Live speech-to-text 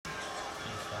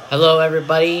Hello,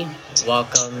 everybody.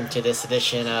 Welcome to this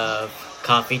edition of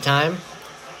Coffee Time.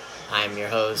 I'm your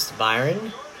host,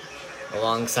 Byron.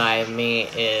 Alongside me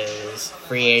is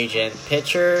free agent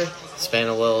pitcher. Spent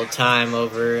a little time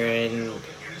over in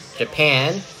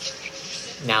Japan.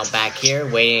 Now back here,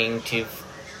 wait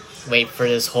for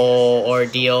this whole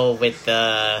ordeal with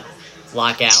the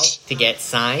lockout to get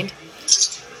signed.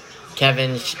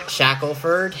 Kevin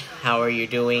Shackelford, how are you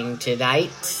doing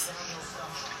tonight?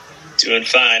 Doing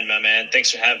fine, my man. Thanks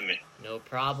for having me. No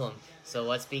problem. So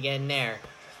let's begin there.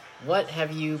 What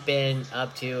have you been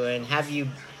up to, and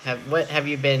what have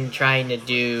you been trying to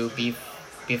do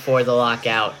before the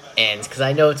lockout ends? Because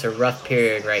I know it's a rough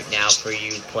period right now for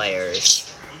you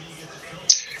players.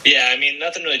 Yeah, I mean,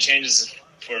 nothing really changes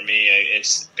for me.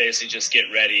 It's basically just get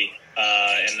ready,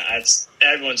 and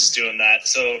everyone's just doing that.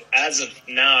 So as of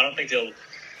now, I don't think the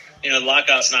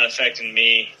lockout's not affecting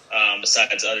me.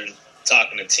 Besides other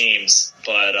talking to teams,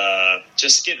 but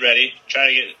just get ready. Try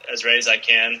to get as ready as I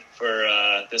can for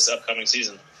this upcoming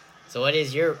season. So what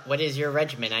is your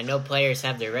regimen? I know players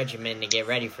have their regimen to get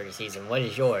ready for the season. What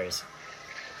is yours?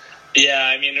 Yeah,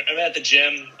 I mean, I'm at the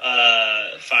gym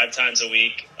 5 times a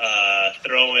week,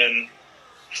 throwing,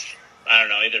 I don't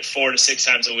know, either 4 to 6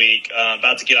 times a week.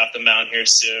 About to get off the mound here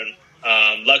soon.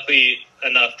 Luckily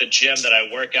enough, the gym that I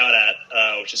work out at,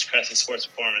 which is Crescent Sports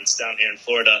Performance down here in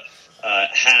Florida,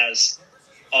 has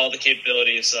all the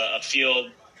capabilities, a field,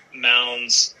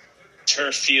 mounds,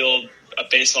 turf field, a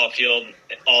baseball field,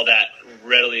 all that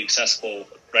readily accessible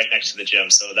right next to the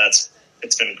gym. So it's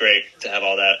been great to have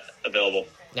all that available.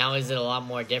 Now, is it a lot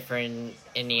more different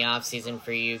in the off-season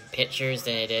for you pitchers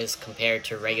than it is compared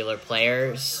to regular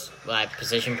players, like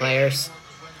position players?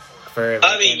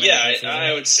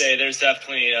 I would say there's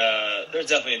definitely a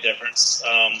difference.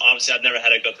 Obviously, I've never had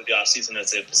to go through the off season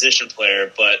as a position player,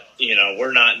 but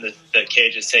we're not in the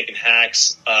cages taking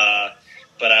hacks.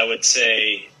 But I would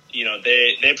say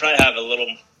they probably have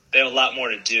a lot more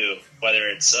to do. Whether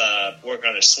it's working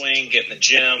on their swing, getting in the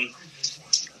gym,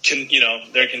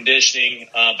 their conditioning,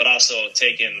 but also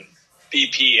taking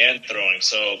BP and throwing.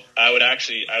 So I would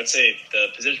say the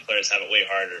position players have it way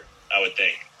harder, I would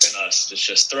think, than us. It's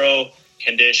just throw,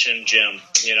 condition, gym,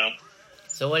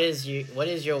 So what is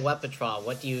your repertoire?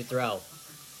 What do you throw?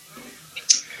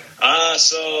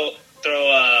 So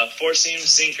throw four seam,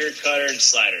 sinker, cutter, and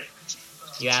slider.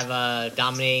 You have a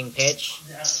dominating pitch?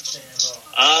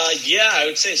 Yeah, I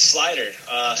would say slider.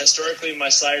 Historically, my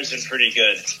slider's been pretty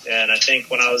good, and I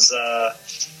think when I was,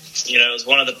 it was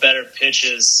one of the better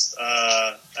pitches.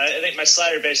 I think my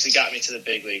slider basically got me to the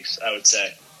big leagues, I would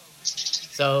say.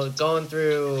 So going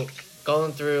through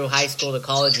high school to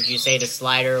college, would you say the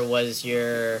slider was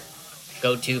your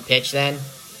go-to pitch then?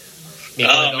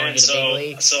 Before going to the big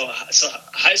league? So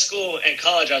high school and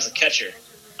college, I was a catcher.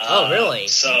 Oh, really?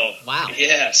 So wow.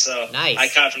 Yeah. So nice. I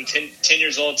caught from 10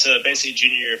 years old to basically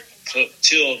junior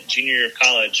year of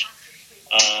college.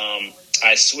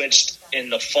 I switched in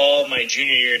the fall of my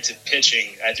junior year to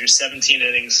pitching. I threw 17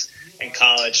 innings in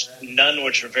college, none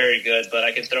which were very good, but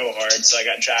I could throw hard, so I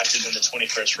got drafted in the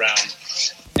 21st round.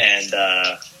 And,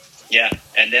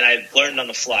 and then I learned on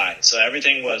the fly. So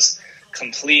everything was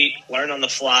complete, learn on the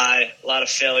fly, a lot of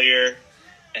failure,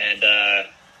 and,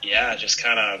 just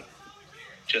kind of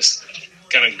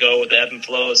go with the ebb and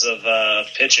flows of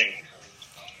pitching.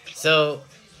 So,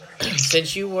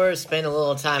 since you spent a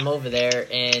little time over there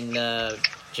in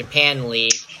Japan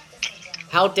League,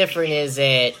 how different is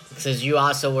it, because you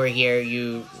also were here,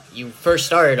 you first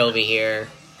started over here,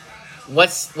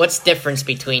 what's difference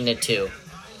between the two?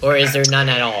 Or is there none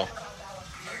at all?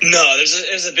 No,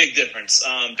 there's a big difference.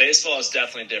 Baseball is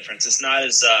definitely a difference. It's not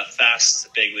as fast as the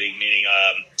big league, meaning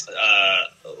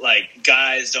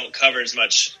guys don't cover as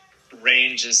much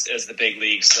range as the big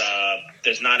leagues.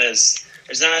 There's not as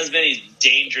many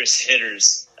dangerous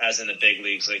hitters as in the big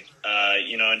leagues.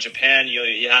 In Japan,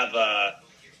 you have a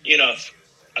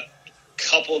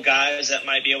couple guys that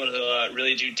might be able to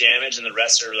really do damage, and the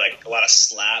rest are like a lot of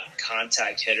slap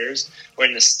contact hitters. Where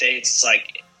in the States, it's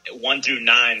like 1 through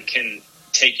 9 can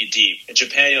take you deep. In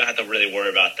Japan, you don't have to really worry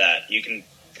about that.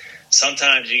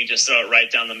 Sometimes you can just throw it right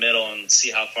down the middle and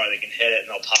see how far they can hit it, and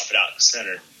they'll pop it out in the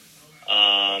center.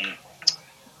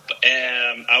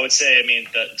 And I would say,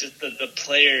 the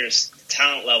players'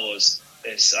 talent level is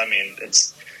there's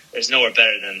nowhere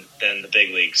better than the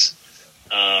big leagues.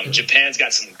 Japan's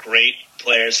got some great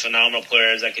players, phenomenal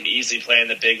players that can easily play in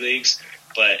the big leagues,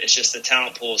 but it's just the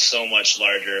talent pool is so much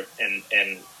larger in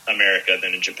America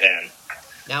than in Japan.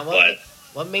 Now,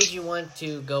 what made you want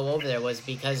to go over there? Was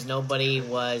because nobody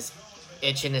was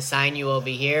itching to sign you over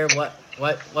here?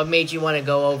 What made you want to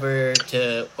go over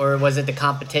to, or was it the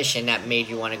competition that made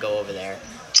you want to go over there?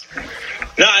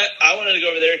 No, I wanted to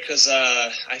go over there because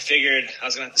I figured I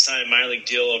was going to have to sign a minor league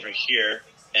deal over here,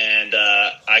 and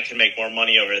I could make more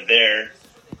money over there.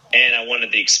 And I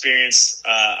wanted the experience.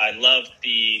 I loved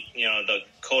the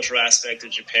cultural aspect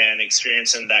of Japan,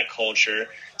 experiencing that culture,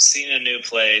 seeing a new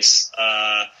place.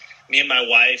 Me and my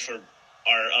wife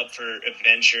are up for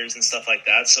adventures and stuff like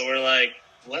that. So we're like,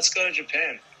 let's go to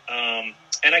Japan.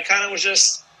 And I kind of was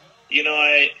just,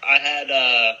 I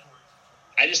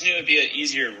just knew it'd be an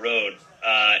easier road,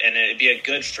 and it'd be a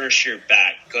good first year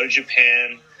back. Go to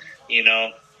Japan,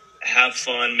 have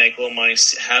fun, make a little money,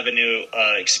 have a new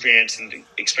experience, and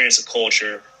experience the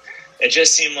culture. It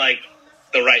just seemed like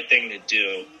the right thing to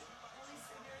do.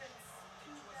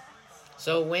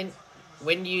 So when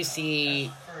do you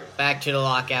see, back to the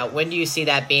lockout, when do you see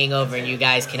that being over and you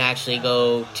guys can actually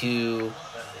go to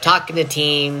talking to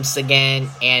teams again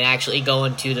and actually go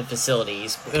into the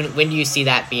facilities? When do you see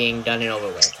that being done and over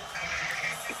with?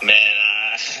 Man,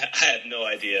 I have no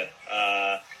idea.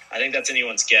 I think that's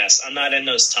anyone's guess. I'm not in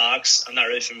those talks. I'm not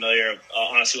really familiar,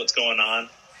 honestly, what's going on.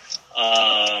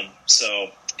 So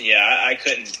yeah, I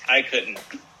couldn't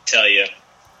tell you.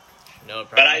 No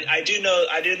problem. But I do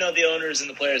know the owners and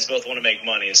the players both want to make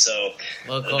money, so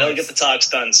they'll get the talks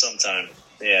done sometime.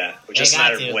 Yeah, it's just a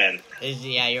matter of when.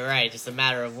 Yeah, you're right. Just a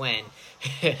matter of when.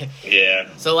 Yeah.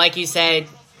 So, like you said,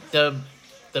 the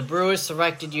Brewers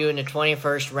selected you in the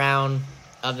 21st round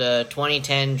of the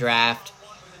 2010 draft.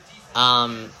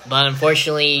 But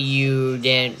unfortunately, you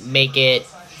didn't make it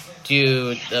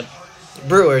to the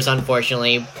Brewers,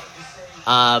 unfortunately.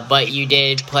 But you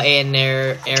did play in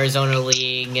their Arizona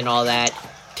League and all that.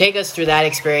 Take us through that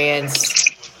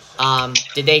experience.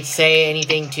 Did they say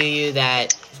anything to you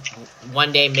that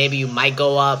one day maybe you might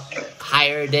go up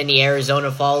higher than the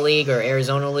Arizona Fall League or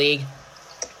Arizona League?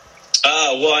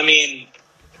 Well, I mean,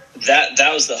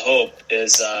 that was the hope.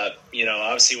 Is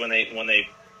obviously when they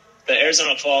the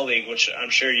Arizona Fall League, which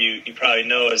I'm sure you probably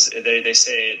know, is they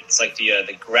say it's like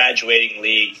the graduating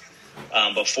league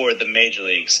before the major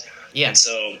leagues. Yeah. And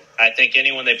so I think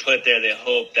anyone they put there, they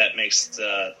hope that makes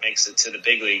it to the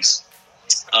big leagues.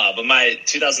 But my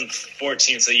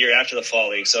 2014, so the year after the Fall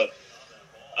League, so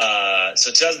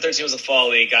 2013 was the Fall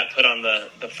League, got put on the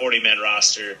 40-man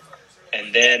roster,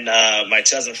 and then my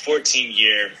 2014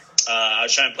 year, I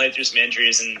was trying to play through some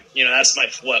injuries, and that's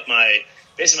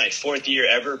basically my fourth year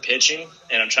ever pitching,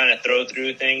 and I'm trying to throw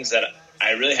through things that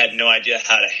I really had no idea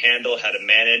how to handle, how to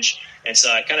manage, and so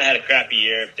I kind of had a crappy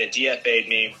year. They DFA'd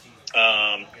me,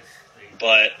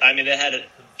 but I mean they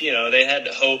had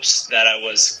hopes that I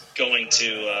was going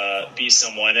to be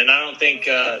someone, and I don't think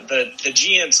the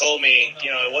GM told me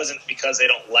it wasn't because they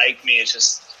don't like me. It's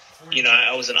just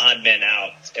I was an odd man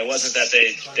out. It wasn't that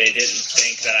they didn't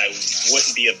think that I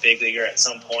wouldn't be a big leaguer at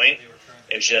some point.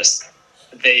 It was just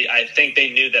I think they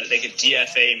knew that they could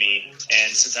DFA me,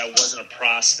 and since I wasn't a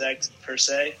prospect per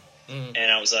se, and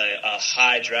I was a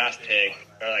high draft pick,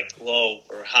 or like low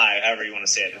or high, however you want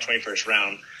to say it, the 21st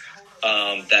round,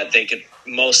 that they could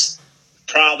most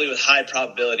probably with high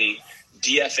probability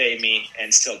DFA me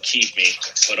and still keep me,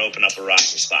 but open up a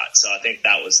roster spot. So I think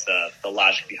that was the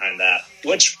logic behind that,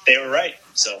 which they were right.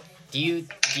 So. Do you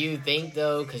think,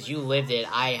 though, because you lived it,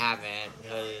 I haven't,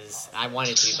 because I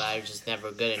wanted to, but I was just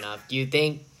never good enough. Do you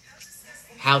think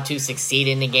how to succeed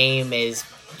in the game is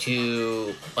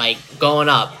to, like, going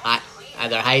up,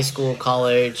 either high school,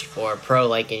 college, or pro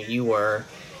like you were,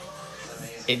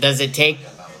 does it take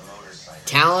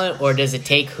talent, or does it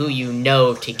take who you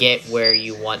know to get where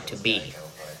you want to be?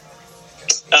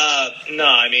 No,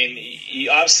 I mean,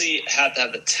 you obviously have to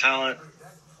have the talent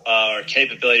or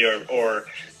capability or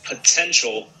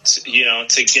potential to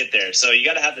get there. So you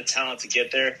got to have the talent to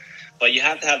get there, but you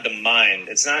have to have the mind.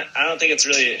 It's not. I don't think it's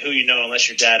really who you know unless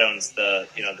your dad owns the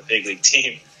the big league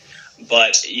team.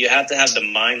 But you have to have the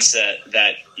mindset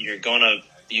that you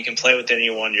can play with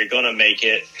anyone. You're gonna make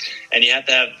it, and you have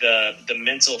to have the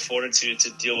mental fortitude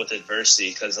to deal with adversity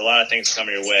because a lot of things come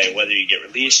your way. Whether you get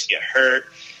released, you get hurt,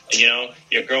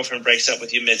 your girlfriend breaks up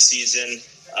with you mid-season.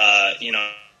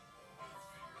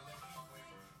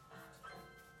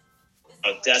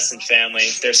 Deaths and family.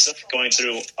 There's stuff going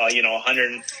through,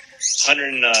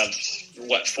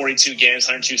 42 games,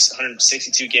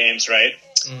 162 games, right?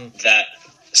 That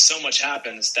so much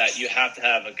happens that you have to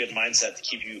have a good mindset to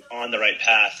keep you on the right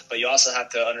path. But you also have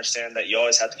to understand that you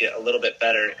always have to get a little bit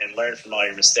better and learn from all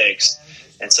your mistakes.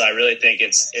 And so I really think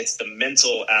it's the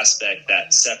mental aspect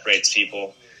that separates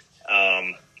people.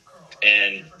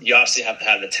 And you obviously have to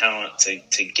have the talent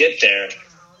to get there.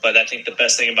 But I think the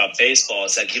best thing about baseball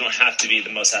is that you don't have to be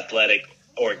the most athletic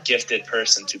or gifted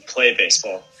person to play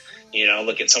baseball. You know,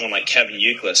 look at someone like Kevin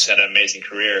Youkilis, had an amazing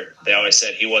career. They always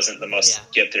said he wasn't the most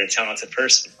gifted or talented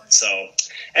person. So,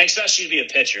 and especially to be a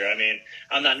pitcher. I mean,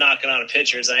 I'm not knocking on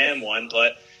pitchers. I am one,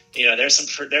 but you know, there's some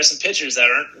pitchers that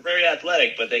aren't very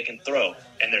athletic, but they can throw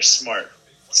and they're smart.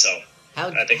 So,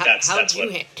 I think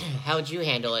how'd you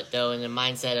handle it though, in the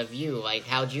mindset of you? Like,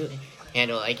 how'd you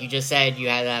handle it? Like you just said, you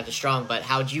had to have the strong, but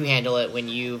how'd you handle it when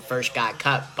you first got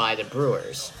cut by the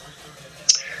Brewers?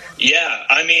 Yeah,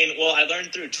 I mean, well, I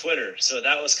learned through Twitter, so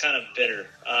that was kind of bitter.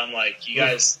 Like, you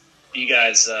guys,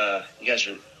 are,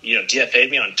 you know,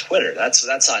 DFA'd me on Twitter.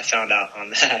 That's how I found out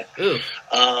on that.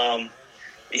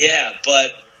 Yeah,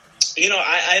 but you know,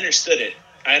 I understood it.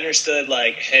 I understood,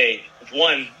 like, hey,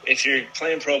 one, if you're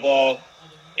playing pro ball,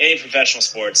 any professional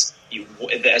sports,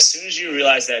 as soon as you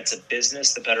realize that it's a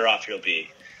business, the better off you'll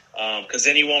be, because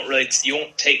then you won't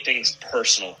take things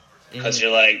personal, because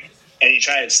you're like. And you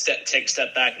try to take a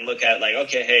step back and look at it like,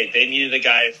 okay, hey, they needed a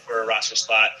guy for a roster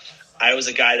spot. I was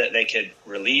a guy that they could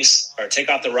release or take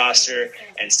off the roster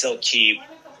and still keep.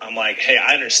 I'm like, hey,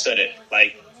 I understood it.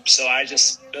 Like, so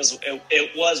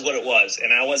it was what it was.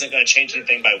 And I wasn't going to change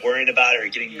anything by worrying about it or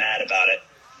getting mad about it.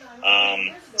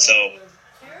 So,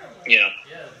 you know.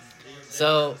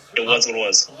 So it was what it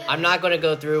was. I'm not going to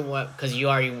go through because you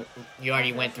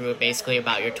already went through it basically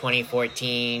about your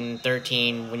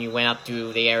 2014-13 when you went up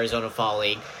to the Arizona Fall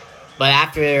League. But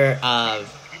after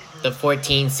the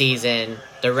 14 season,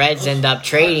 the Reds end up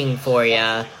trading for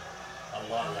you,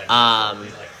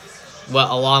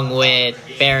 along with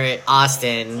Barrett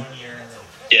Austin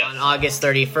on August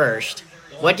 31st.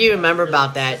 What do you remember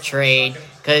about that trade?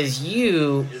 Because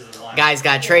you guys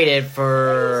got traded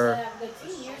for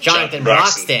Jonathan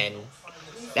Broxton.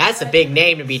 That's a big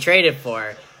name to be traded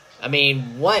for. I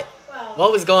mean, what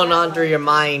was going on through your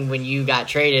mind when you got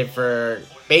traded for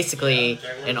basically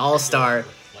an all-star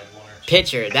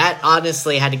pitcher? That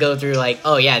honestly had to go through like,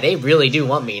 oh yeah, they really do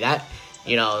want me. That,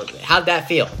 you know, how'd that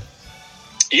feel?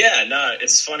 Yeah, no,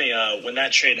 it's funny. When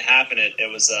that trade happened,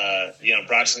 it was, you know,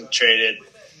 Broxton traded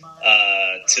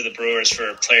to the Brewers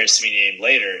for players to be named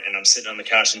later, and I'm sitting on the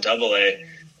couch in Double-A,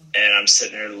 and I'm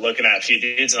sitting there looking at a few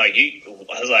dudes, and I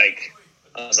was like,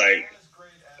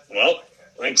 well,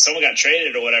 I think someone got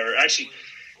traded or whatever. Actually,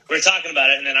 we were talking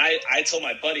about it, and then I told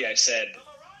my buddy, I said,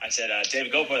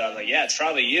 David Goforth, I was like, yeah, it's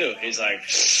probably you. He's like,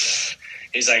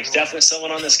 definitely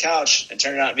someone on this couch. It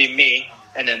turned out to be me,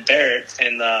 and then Barrett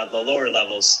in the lower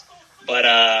levels. But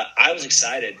I was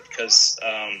excited because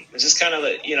it's just kind of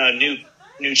a, you know, a new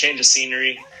change of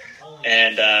scenery,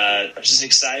 and I was just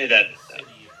excited that,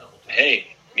 hey,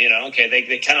 you know, okay,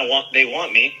 they kind of want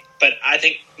me, but I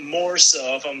think more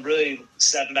so, if I'm really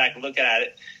stepping back and looking at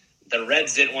it, the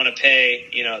Reds didn't want to pay,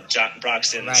 you know, John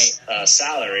Broxton's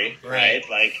salary, right?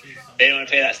 Like, they didn't want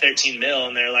to pay that $13 million,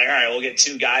 and they're like, all right, we'll get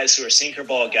two guys who are sinker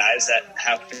ball guys that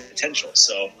have potential.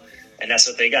 So, and that's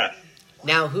what they got.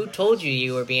 Now, who told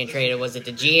you were being traded? Was it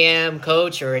the GM,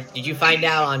 coach, or did you find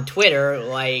out on Twitter,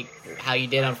 like how you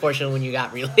did, unfortunately, when you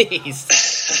got released?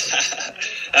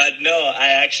 No, I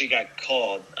actually got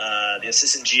called. The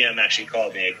assistant GM actually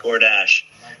called me. Gordash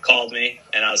called me,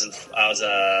 and I was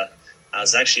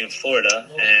actually in Florida,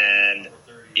 and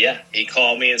yeah, he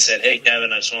called me and said, "Hey,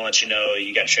 Kevin, I just want to let you know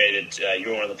you got traded. You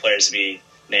were one of the players to be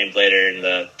named later in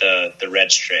the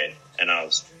Reds trade." And I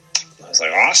was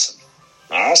like, awesome,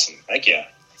 heck yeah.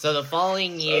 So the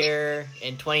following year,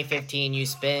 in 2015, you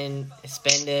spend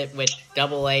it with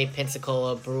Double-A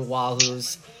Pensacola Brew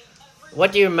Wahoos.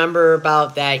 What do you remember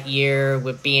about that year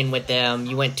with being with them?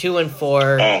 You went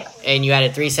 2-4, and you had a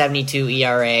 3.72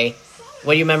 ERA.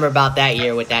 What do you remember about that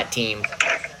year with that team?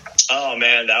 Oh,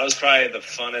 man, that was probably the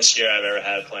funnest year I've ever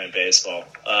had playing baseball.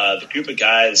 The group of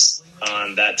guys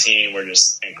on that team were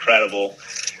just incredible.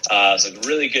 It was a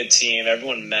really good team.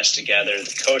 Everyone meshed together.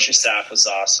 The coaching staff was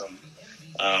awesome.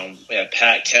 We had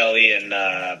Pat Kelly, and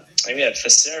we had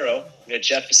Facero. We had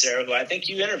Jeff Facero, who I think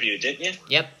you interviewed, didn't you?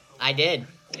 Yep, I did.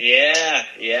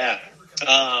 Yeah.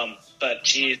 But,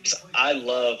 geez, I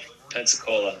love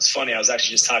Pensacola. It's funny, I was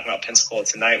actually just talking about Pensacola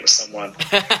tonight with someone.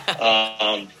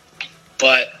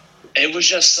 But it was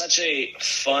just such a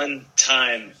fun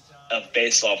time of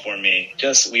baseball for me.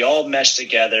 Just, we all meshed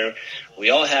together.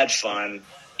 We all had fun.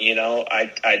 You know,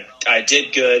 I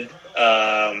did good.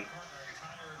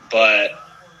 But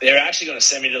they were actually going to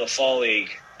send me to the Fall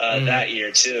League that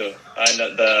year, too. I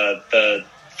know the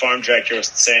farm director was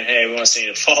saying, hey, we want to send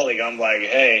you to Fall League. I'm like,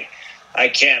 hey, I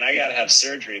can't. I got to have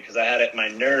surgery because I had to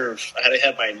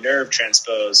have my nerve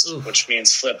transposed, which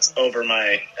means flipped over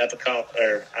my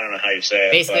or I don't know how you say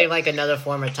it. Basically like another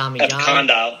form of Tommy John.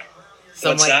 Epicondyle.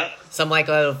 What's that? Some like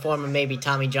a form of maybe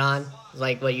Tommy John,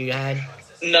 like what you had.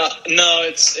 No,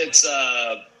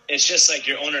 it's just like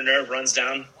your ulnar nerve runs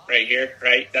down right here,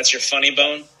 right? That's your funny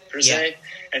bone per se.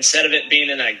 Instead of it being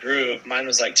in that groove, mine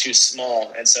was like too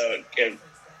small, and so it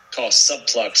called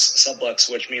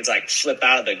sublux, which means like flip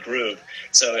out of the groove.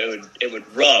 So it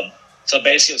would rub. So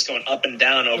basically, it was going up and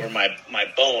down over my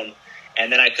bone,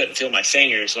 and then I couldn't feel my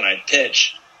fingers when I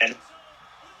pitch. And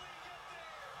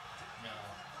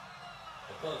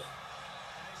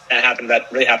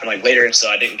that really happened like later, so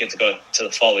I didn't get to go to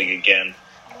the fall league again.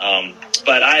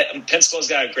 But Pensacola's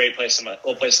got a great place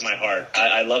little place in my heart.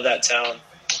 I love that town.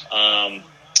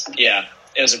 Yeah,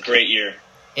 it was a great year.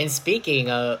 And speaking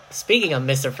of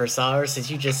Mr. Versauer, since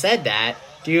you just said that,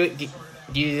 do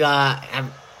you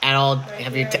have at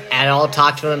all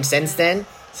talked to him since then?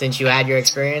 Since you had your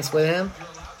experience with him?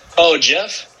 Oh,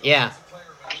 Jeff? Yeah.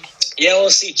 Yeah, well,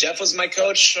 see, Jeff was my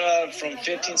coach from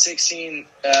 15, 16,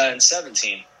 and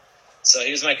 17. So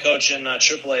he was my coach in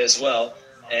AAA as well.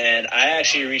 And I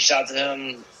actually reached out to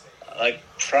him like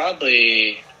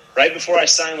probably right before I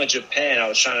signed with Japan. I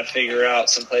was trying to figure out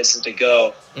some places to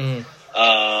go.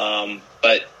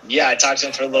 But yeah, I talked to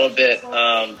him for a little bit,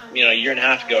 a year and a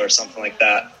half ago or something like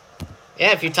that.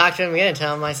 Yeah, if you talk to him again,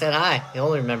 tell him I said hi.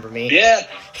 He'll remember me. Yeah,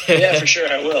 for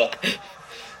sure, I will.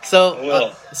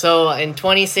 So in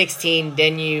 2016,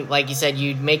 then you, like you said,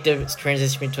 you'd make the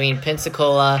transition between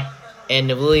Pensacola and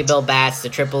the Louisville Bats, the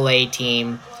AAA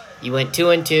team. You went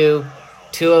 2-2,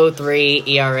 2.03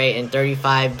 ERA in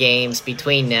 35 games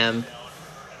between them.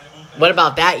 What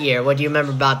about that year? What do you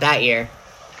remember about that year?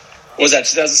 Was that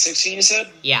 2016, you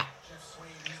said? Yeah.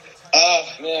 Oh,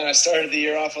 man, I started the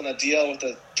year off on the DL with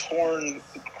a torn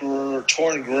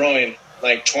groin,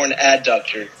 like torn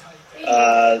adductor.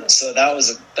 So that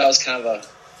was kind of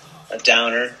a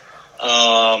downer. But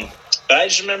I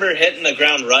just remember hitting the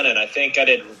ground running. I think I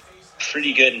did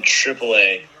pretty good in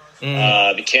AAA.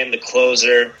 Became the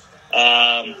closer. But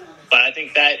I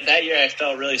think that year I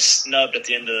felt really snubbed at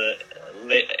the end of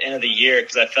the year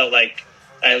because I felt like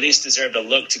I at least deserved a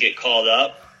look to get called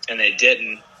up, and they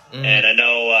didn't. And I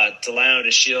know Delano,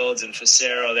 DeShields, and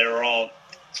Facero, they were all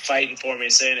fighting for me,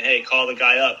 saying, hey, call the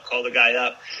guy up.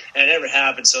 And it never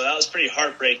happened, so that was pretty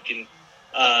heartbreaking,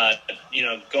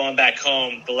 going back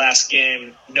home, the last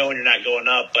game, knowing you're not going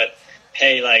up, but,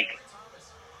 hey,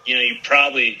 you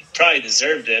probably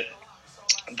deserved it.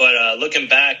 But looking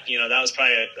back, that was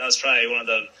probably one of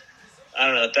the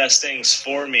best things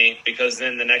for me, because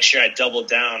then the next year I doubled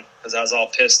down because I was all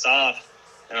pissed off,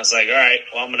 and I was like, all right,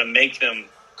 well, I'm going to make them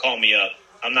call me up.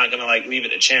 I'm not going to leave it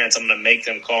to chance. I'm going to make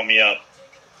them call me up.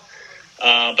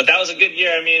 But that was a good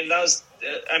year.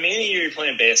 Any year you're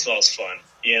playing baseball is fun,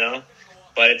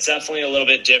 but it's definitely a little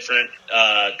bit different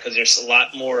because there's a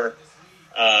lot more,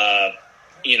 I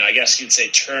guess you'd say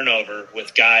turnover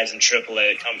with guys in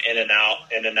AAA that come in and out.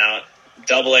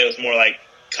 AA was more like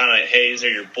kind of, hey, these are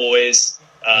your boys.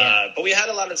 But we had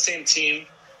a lot of the same team,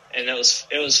 and it was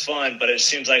fun. But it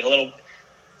seems like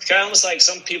it's kind of almost like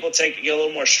some people get a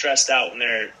little more stressed out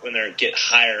when they get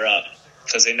higher up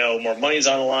because they know more money's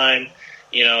on the line.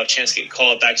 A chance to get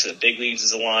called back to the big leagues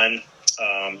is the line.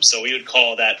 So we would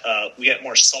call that we get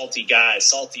more salty guys,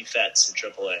 salty vets in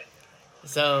AAA.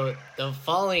 So the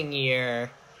following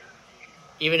year,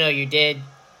 even though you did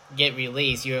get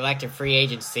released, you were elected free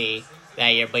agency that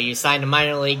year, but you signed a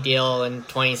minor league deal in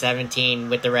 2017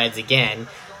 with the Reds again,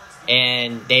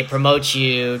 and they promote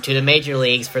you to the major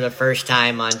leagues for the first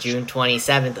time on June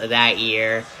 27th of that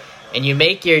year, and you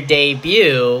make your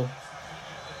debut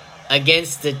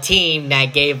against the team that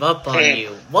gave up on you.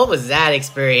 What was that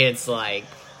experience like?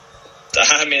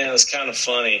 It was kind of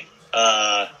funny.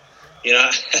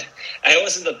 It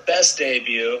wasn't the best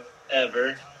debut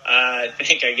ever. I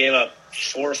think I gave up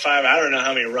 4 or 5. I don't know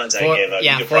how many runs I gave up.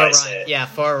 Yeah, you could 4 runs. say it. Yeah,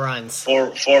 4 runs.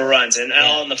 Four runs, and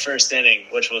all in the first inning,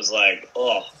 which was like,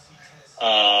 oh.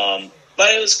 But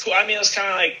it was cool. It was kind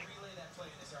of like,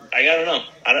 I don't know.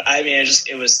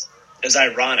 It was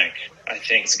ironic. I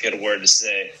think it's a good word to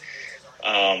say.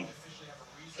 But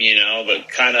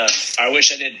kind of, I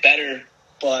wish I did better.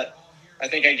 But I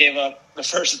think I gave up the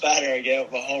first batter. I gave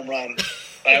up a home run.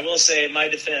 But I will say, in my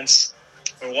defense,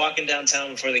 we're walking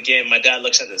downtown before the game. My dad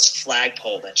looks at this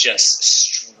flagpole that's just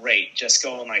straight, just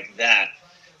going like that.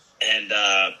 And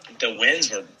the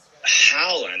winds were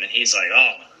howling. And he's like,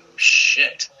 oh,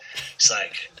 shit. He's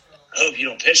like, I hope you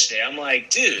don't pitch today. I'm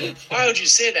like, dude, why would you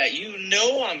say that?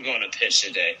 I'm going to pitch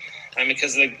today.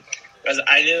 Because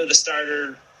I knew the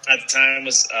starter at the time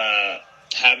was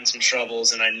having some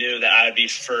troubles, and I knew that I would be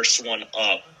first one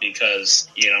up because,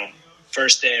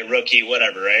 first day, rookie,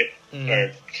 whatever, right?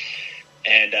 Mm-hmm.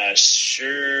 And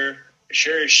sure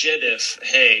as shit, if,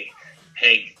 hey,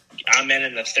 I'm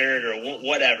in the third or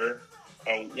whatever,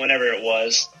 or whenever it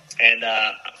was. And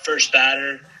first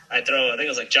batter, I think it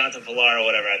was like Jonathan Villar or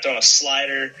whatever. I throw a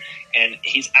slider, and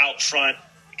he's out front,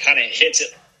 kind of hits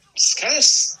it. It's kind of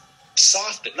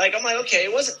soft. Like, I'm like, okay,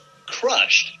 it wasn't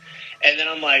crushed. And then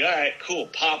I'm like, all right, cool,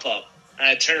 pop up. And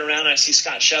I turn around and I see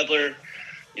Scott Shedler,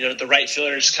 the right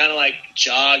fielder, is kind of like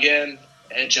jogging.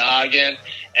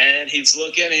 And he's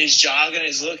looking and he's jogging,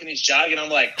 he's looking, he's jogging. I'm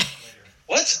like,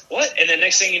 what? And then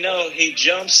next thing you know, he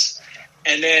jumps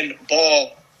and then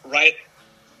ball right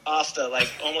off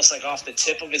almost like off the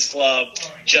tip of his glove,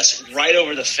 just right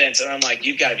over the fence. And I'm like,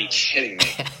 you've got to be kidding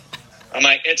me. I'm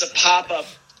like, it's a pop-up.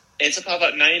 It's a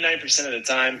pop-up 99% of the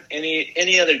time.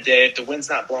 Any other day, if the wind's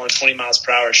not blowing 20 miles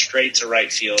per hour straight to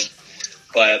right field.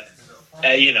 But,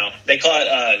 they call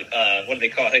it, what do they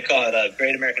call it? They call it a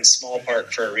Great American Small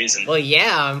Park for a reason. Well,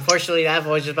 yeah, unfortunately, I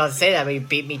was just about to say that, but you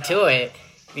beat me to it.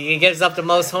 He gives up the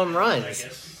most home runs.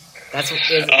 That's what.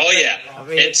 Oh, yeah.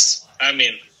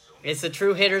 It's a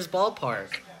true hitter's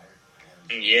ballpark.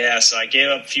 Yeah, so I gave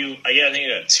up I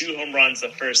think 2 home runs the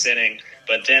first inning,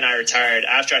 but then I retired.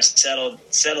 After I settled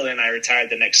in, I retired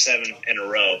the next 7 in a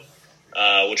row,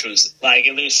 which was like,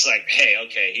 at least like, hey,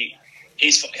 okay,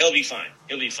 he'll be fine.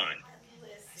 He'll be fine.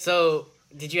 So,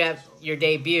 did you have your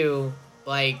debut,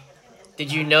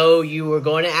 did you know you were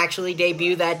going to actually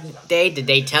debut that day? Did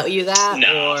they tell you that?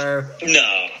 No.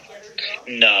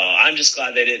 I'm just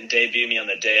glad they didn't debut me on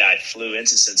the day I flew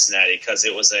into Cincinnati, because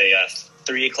it was a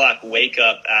 3 o'clock wake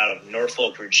up out of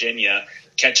Norfolk, Virginia,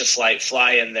 catch a flight,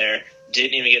 fly in there,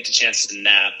 didn't even get the chance to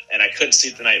nap, and I couldn't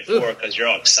sleep the night before because you're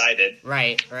all excited.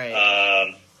 Right.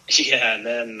 Yeah, and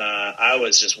then I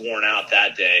was just worn out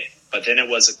that day. But then it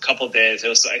was a couple days.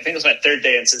 I think it was my 3rd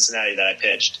day in Cincinnati that I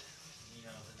pitched.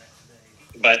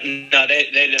 But no, they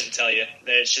didn't tell you.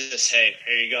 It's just, hey,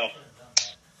 here you go.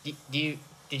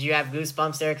 Did you have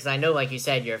goosebumps there? Because I know, like you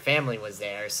said, your family was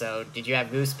there. So did you have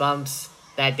goosebumps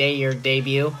that day, your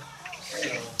debut?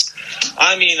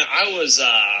 I mean,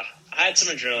 I had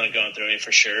some adrenaline going through me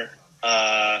for sure.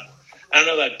 I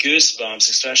don't know about goosebumps,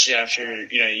 especially after,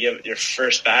 you have your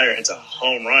first batter hits a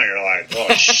home run. You're like,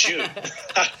 oh, shoot.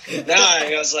 Now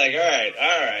I was like, all right.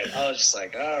 I was just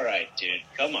like, all right, dude,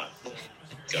 come on,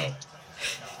 go.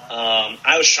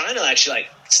 I was trying to actually,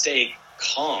 stay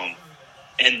calm.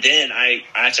 And then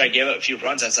after I gave up a few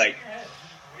runs, I was like,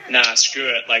 nah, screw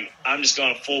it. I'm just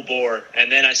going full bore. And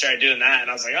then I started doing that, and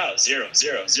I was like, oh, 0,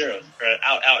 0, 0. Or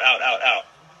out.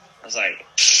 I was like,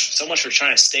 so much for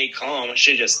trying to stay calm. I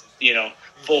should just,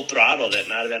 full throttled it,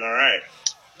 and I'd have been all right.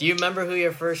 Do you remember who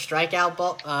your first strikeout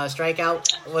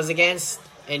was against?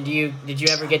 And did you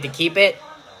ever get to keep it?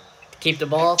 Keep the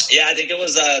ball? Yeah, I think it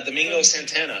was Domingo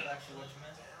Santana.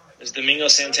 It was Domingo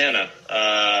Santana.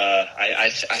 I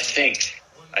think.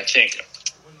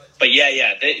 But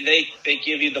yeah, they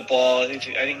give you the ball. I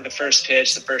think the first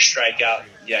pitch, the first strikeout,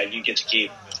 yeah, you get to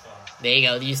keep. There you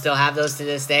go. Do you still have those to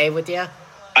this day with you?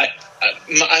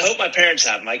 I hope my parents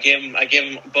have them. I gave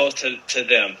them both to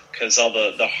them, because all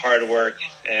the hard work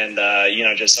and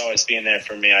just always being there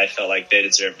for me. I felt like they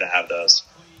deserved to have those.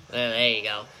 There you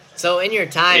go. So in your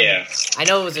time, yeah. I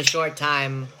know it was a short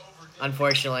time,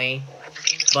 unfortunately,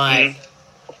 but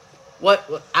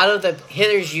what out of the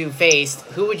hitters you faced,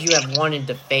 who would you have wanted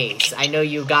to face? I know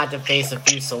you got to face a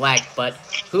few select, but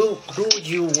who would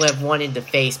you have wanted to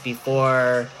face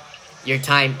before your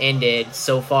time ended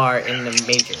so far in the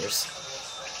majors?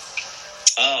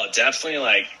 Oh,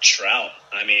 definitely Trout.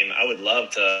 I mean, I would love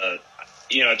to,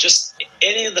 just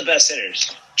any of the best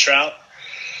hitters. Trout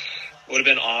would have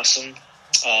been awesome.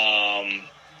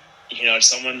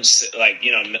 Someone's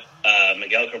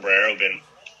Miguel Cabrera would have been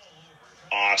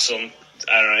awesome.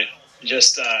 I don't know.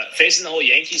 Just facing the whole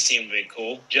Yankees team would be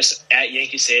cool. Just at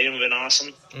Yankee Stadium would have been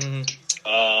awesome. Mm-hmm.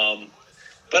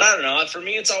 But I don't know. For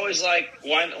me, it's always why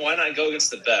not go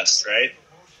against the best, right?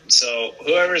 So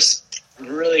whoever's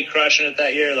really crushing it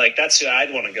that year, that's who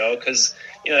I'd want to go, because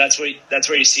that's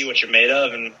where you see what you're made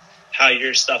of and how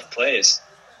your stuff plays.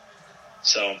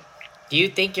 So, do you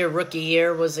think your rookie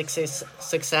year was a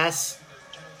success?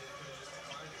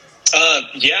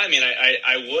 Yeah, I mean,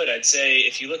 I would. I'd say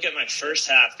if you look at my first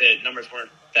half, the numbers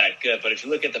weren't that good. But if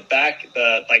you look at the back,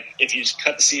 if you just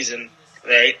cut the season,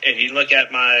 right? If you look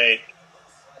at my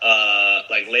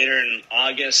later in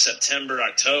August, September,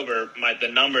 October, the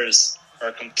numbers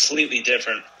are completely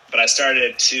different. But I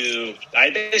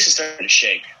basically started to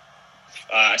shake.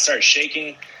 I started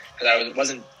shaking because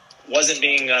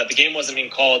the game wasn't being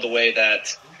called the way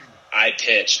that I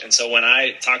pitched. And so when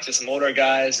I talked to some older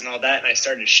guys and all that, and I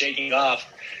started shaking off,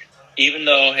 even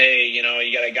though, hey, you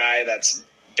got a guy that's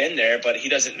been there, but he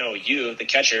doesn't know you, the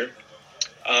catcher.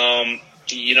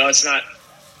 it's not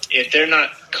if they're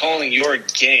not calling your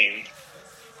game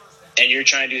and you're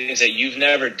trying to do things that you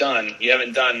haven't done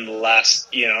in the last,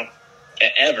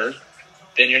 ever,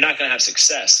 then you're not going to have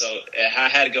success. So I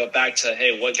had to go back to,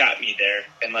 hey, what got me there?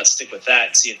 And let's stick with that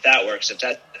and see if that works. If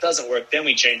that doesn't work, then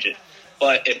we change it.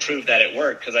 But it proved that it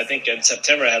worked because I think in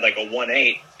September I had like a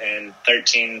 1-8 and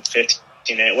 13,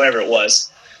 15, 8, whatever it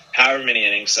was, however many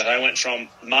innings. So I went from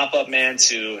mop-up man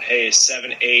to, hey,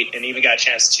 7, 8, and even got a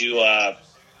chance to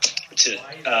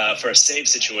for a save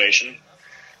situation.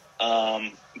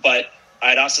 But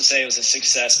I'd also say it was a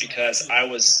success because I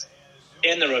was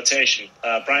in the rotation.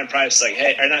 Brian Price was like,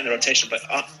 hey, or not in the rotation, but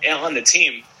on the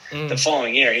team the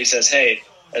following year. He says, hey,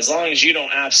 as long as you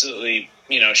don't absolutely,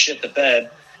 shit the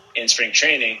bed in spring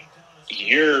training,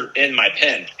 you're in my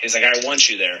pen. He's like, I want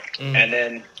you there. And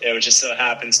then it just so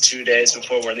happens 2 days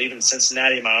before we're leaving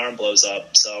Cincinnati, my arm blows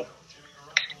up. So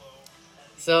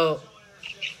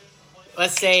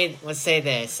let's say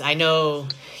this. I know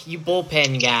you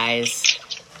bullpen guys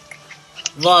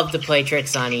love to play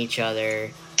tricks on each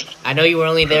other. I know you were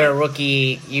only there a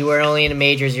rookie. You were only in the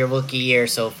majors your rookie year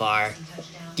so far.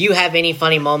 Do you have any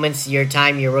funny moments your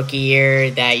rookie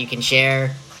year that you can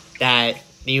share?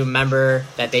 Do you remember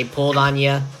that they pulled on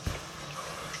you?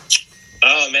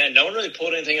 Oh man, no one really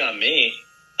pulled anything on me,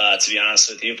 to be honest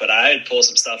with you. But I had pulled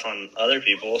some stuff on other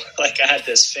people. Like I had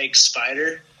this fake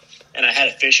spider, and I had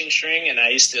a fishing string, and I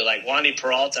used to like Wandy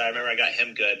Peralta. I remember I got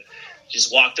him good.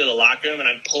 Just walked through the locker room, and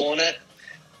I'm pulling it,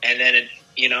 and then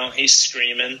he's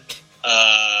screaming.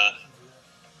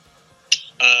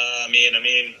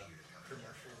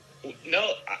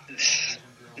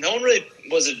 No one really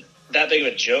was that big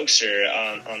of a jokester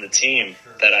on the team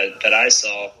that I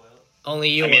saw. Only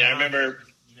you. I remember.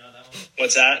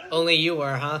 What's that? Only you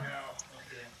were, huh?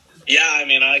 Yeah, I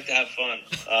like to have fun.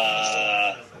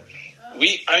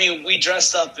 We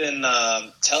dressed up in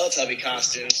Teletubby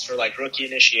costumes for like rookie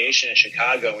initiation in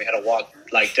Chicago. And we had to walk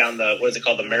like down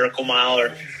the Miracle Mile or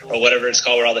whatever it's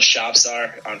called, where all the shops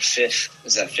are on Fifth.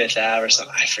 Is that Fifth Ave or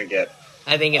something? I forget.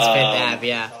 I think it's Fifth Ave.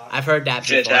 Yeah, I've heard that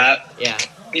before. Fifth Ave. Yeah.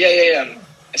 Yeah.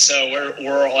 So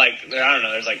we're like, I don't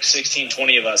know. There's like 16,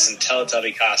 20 of us in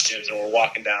Teletubby costumes, and we're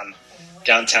walking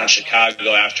downtown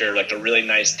Chicago after like a really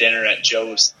nice dinner at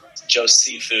Joe's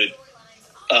Seafood.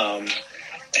 And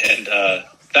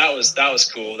that was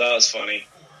cool. That was funny.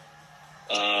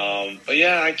 But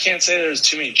yeah, I can't say there's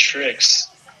too many tricks.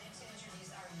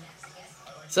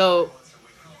 So,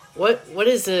 what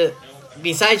is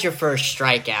besides your first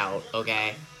strikeout?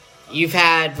 Okay, you've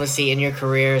had, let's see, in your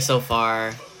career so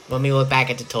far. Let me look back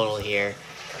at the total here.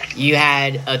 You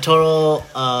had a total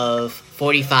of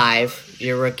 45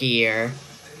 your rookie year.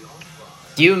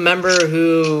 Do you remember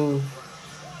who,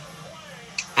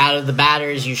 out of the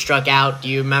batters you struck out, do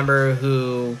you remember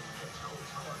who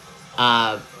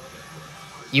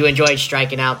you enjoyed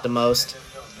striking out the most?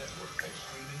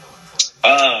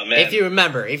 Oh, man. If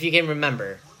you can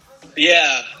remember.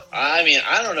 Yeah, I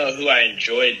don't know who I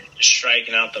enjoyed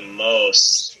striking out the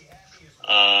most.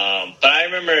 But I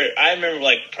remember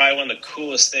like probably one of the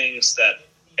coolest things that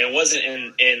it wasn't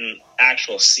in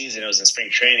actual season, it was in spring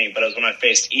training, but it was when I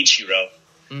faced Ichiro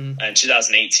in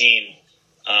 2018.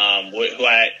 Who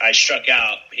I struck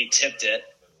out. He tipped it.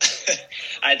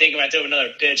 I think if I threw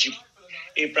another pitch,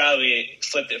 he probably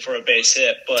flipped it for a base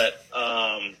hit. But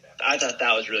I thought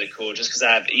that was really cool, just because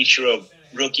I have Ichiro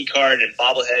rookie card and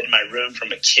bobblehead in my room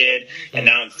from a kid, and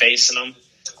now I'm facing him.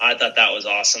 I thought that was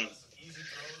awesome.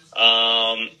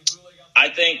 I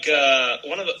think a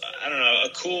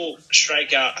cool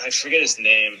strikeout. I forget his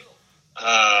name.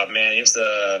 Man, he was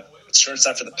the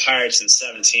shortstop for the Pirates in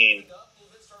 2017.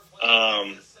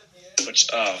 I'm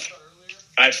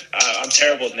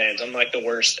terrible with names. I'm like the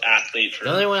worst athlete for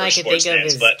the only one I can think of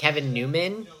names, is Kevin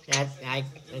Newman.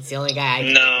 That's the only guy I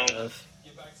can think of.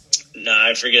 No,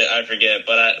 I forget.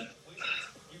 But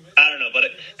I don't know.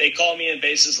 But they called me in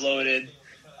bases loaded.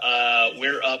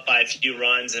 We're up by a few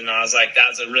runs, and I was like, that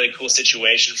was a really cool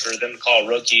situation for them to call a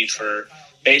rookie for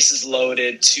bases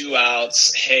loaded, 2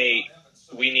 outs. Hey,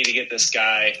 we need to get this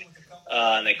guy.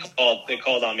 And they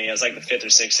called on me. It was like the 5th or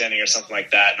 6th inning or something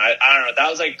like that. And I don't know. That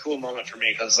was like a cool moment for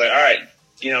me, because it's like, all right,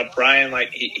 Brian, like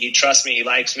he trusts me, he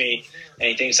likes me, and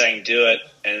he thinks I can do it.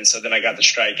 And so then I got the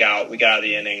strikeout. We got out of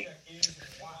the inning.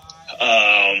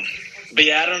 But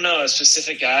yeah, I don't know.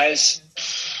 Specific guys.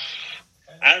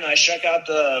 I don't know. I struck out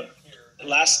the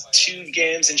last 2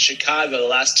 games in Chicago, the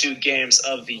last 2 games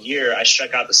of the year. I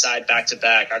struck out the side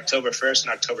back-to-back, October 1st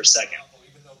and October 2nd.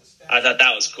 I thought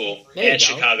that was cool. And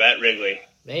Chicago at Wrigley.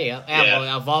 There you go. Yeah,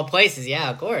 well, of all places, yeah,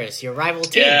 of course. Your rival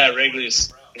team. Yeah,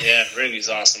 Wrigley's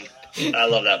awesome. I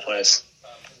love that place.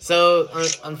 So,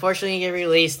 unfortunately, you get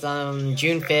released on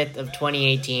June 5th of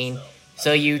 2018.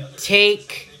 So you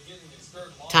take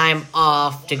time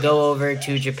off to go over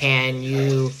to Japan.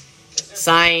 You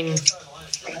sign.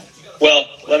 Well,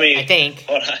 let me. I think.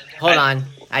 Hold on.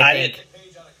 I think.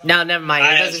 No, never mind.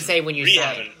 It doesn't say when you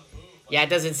sign. Yeah, it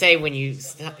doesn't say when you.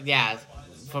 Yeah,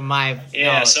 from my.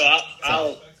 Yeah, no,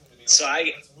 so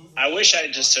I wish I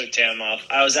just took time off.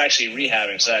 I was actually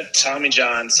rehabbing, so I had Tommy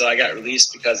John, so I got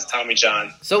released because of Tommy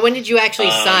John. So when did you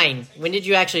actually sign? When did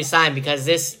you actually sign? Because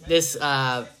this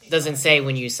doesn't say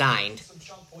when you signed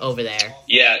over there.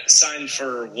 Yeah, signed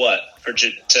for what? For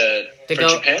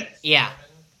Japan? Yeah.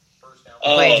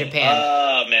 Play Japan.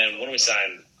 Oh man, when did we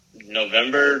sign?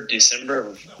 November,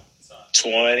 December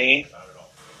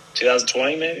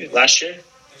 2020 maybe? Last year?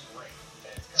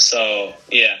 So,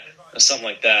 yeah, something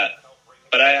like that.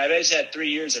 But I basically had 3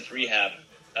 years of rehab.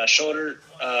 A shoulder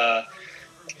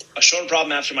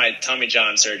problem after my Tommy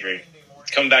John surgery.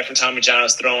 Coming back from Tommy John, I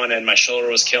was throwing, and my shoulder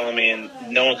was killing me, and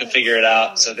no one could figure it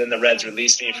out. So then the Reds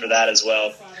released me for that as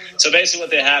well. So basically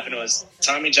what happened was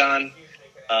Tommy John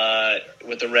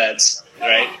with the Reds,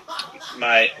 right?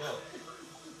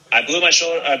 I blew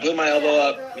my elbow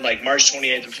up like March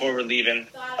 28th before we're leaving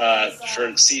for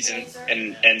the season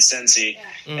in Cincy.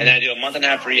 And I do a month and a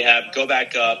half rehab, go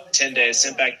back up, 10 days,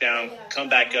 sent back down, come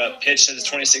back up, pitch to the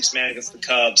 26th man against the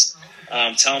Cubs,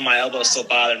 tell them my elbow still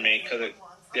bothered me because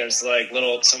there's like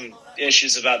some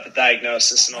issues about the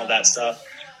diagnosis and all that stuff.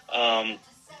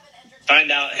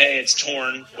 Find out, hey, it's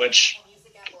torn, which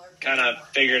kind of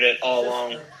figured it all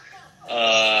along.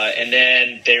 And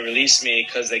then they released me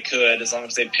because they could, as long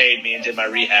as they paid me and did my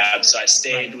rehab. So I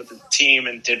stayed with the team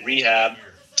and did rehab.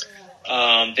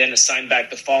 Then signed back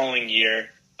the following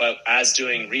year. But as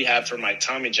doing rehab for my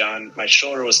Tommy John, my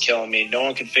shoulder was killing me. No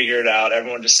one could figure it out.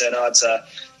 Everyone just said, "Oh,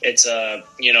 it's a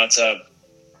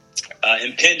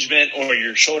impingement or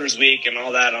your shoulder's weak and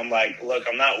all that." I'm like, "Look,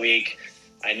 I'm not weak.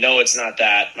 I know it's not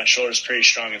that. My shoulder's pretty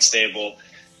strong and stable."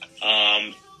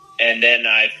 And then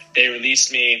they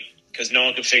released me because no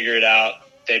one could figure it out.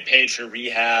 They paid for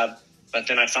rehab, but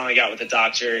then I finally got with a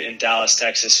doctor in Dallas,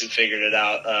 Texas, who figured it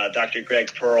out. Dr.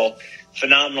 Greg Pearl,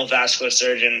 phenomenal vascular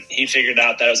surgeon. He figured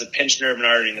out that it was a pinched nerve and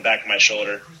artery in the back of my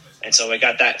shoulder. And so we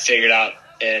got that figured out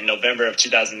in November of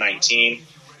 2019,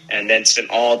 and then spent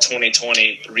all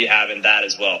 2020 rehabbing that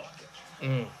as well.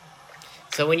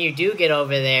 So when you do get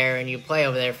over there and you play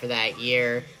over there for that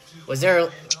year,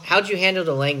 how'd you handle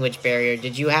the language barrier?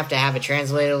 Did you have to have a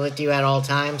translator with you at all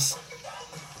times?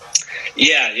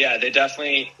 Yeah, they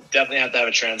definitely have to have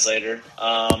a translator.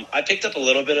 I picked up a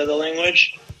little bit of the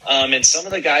language, and some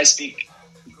of the guys speak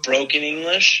broken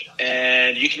English,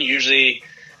 and you can usually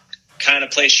kind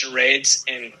of play charades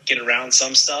and get around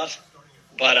some stuff.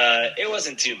 But it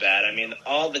wasn't too bad. I mean,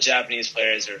 all the Japanese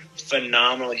players are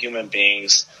phenomenal human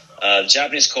beings. The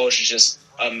Japanese culture is just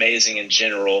amazing in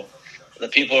general. The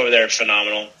people over there are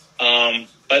phenomenal.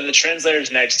 But the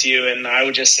translator's next to you, and I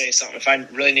would just say something. If I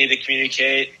really need to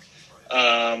communicate,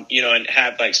 and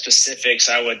have like specifics,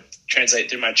 I would translate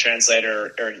through my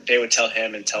translator, or they would tell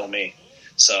him and tell me.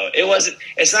 So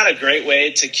it's not a great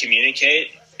way to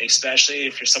communicate, especially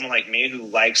if you're someone like me who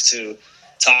likes to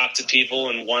talk to people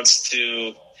and wants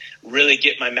to really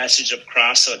get my message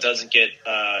across so it doesn't get,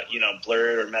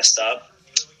 blurred or messed up.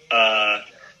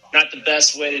 Not the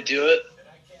best way to do it,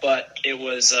 but it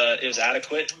was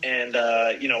adequate, and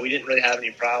we didn't really have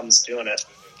any problems doing it.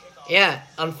 Yeah,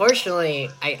 unfortunately,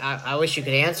 I wish you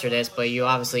could answer this, but you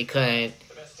obviously couldn't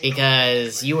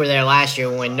because you were there last year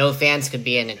when no fans could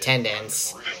be in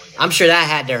attendance. I'm sure that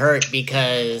had to hurt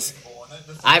because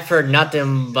I've heard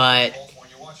nothing but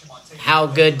how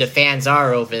good the fans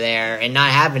are over there, and not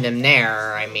having them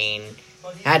there, I mean,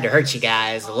 had to hurt you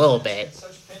guys a little bit.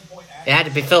 It had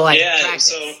to feel like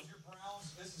practice.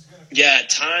 At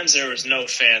times there was no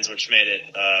fans, which made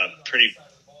it pretty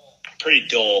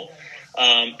dull.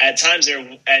 At times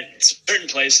at certain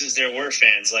places there were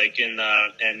fans, like in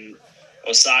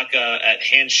Osaka at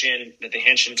the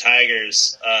Hanshin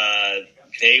Tigers.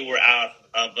 They were out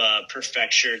of a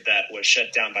prefecture that was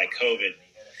shut down by COVID,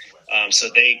 so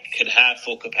they could have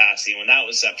full capacity. When that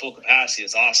was at full capacity,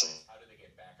 it's awesome.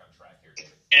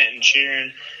 And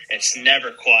cheering, it's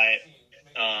never quiet.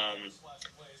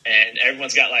 And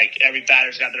everyone's got every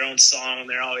batter's got their own song.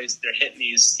 They're hitting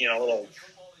these little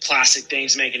plastic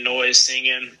things, making noise,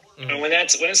 singing. And when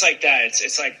it's like that,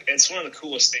 it's one of the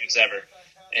coolest things ever.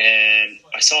 And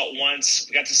I saw it once.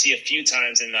 We got to see it a few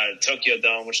times in the Tokyo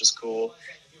Dome, which was cool.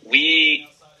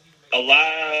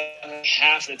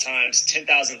 Half the times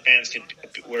 10,000 fans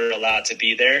were allowed to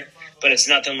be there, but it's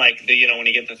nothing like when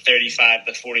you get the 35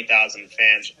 to 40,000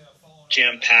 fans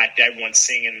jam-packed, everyone's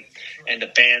singing, and the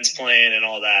band's playing and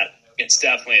all that.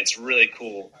 It's really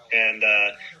cool. And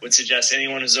would suggest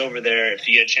anyone who's over there, if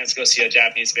you get a chance to go see a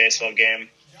Japanese baseball game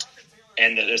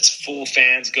and it's full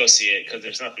fans, go see it because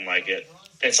there's nothing like it.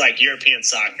 It's like European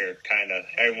soccer, kind of.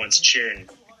 Everyone's cheering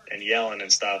and yelling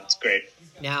and stuff. It's great.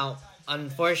 Now,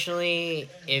 unfortunately,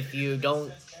 if you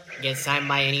don't get signed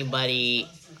by anybody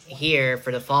here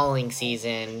for the following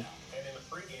season,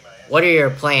 what are your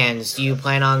plans? Do you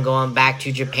plan on going back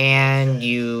to Japan? Do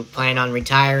you plan on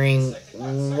retiring?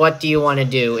 What do you want to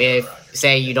do if,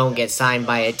 say, you don't get signed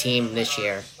by a team this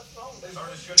year?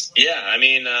 Yeah, I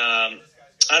mean, I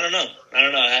don't know.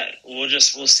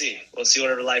 We'll see. We'll see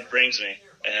whatever life brings me.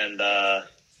 And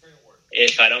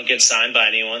if I don't get signed by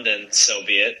anyone, then so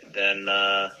be it. Then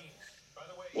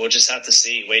we'll just have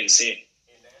to wait and see.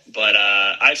 But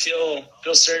I feel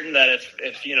certain that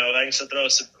if I can still throw a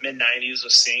mid-90s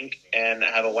with sink and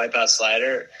have a wipeout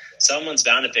slider, someone's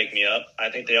bound to pick me up. I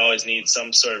think they always need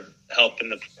some sort of help in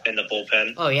the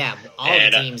bullpen. Oh yeah, all the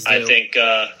teams do. I think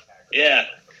and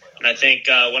I think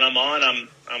when I'm on,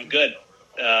 I'm good.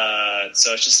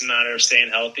 So it's just a matter of staying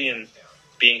healthy and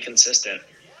being consistent.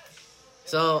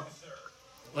 So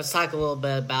let's talk a little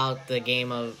bit about the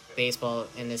game of baseball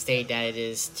in the state that it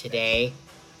is today.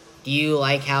 Do you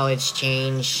like how it's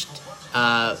changed,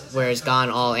 where it's gone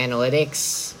all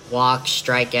analytics, walk,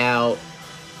 strikeout,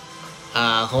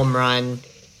 home run?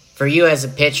 For you as a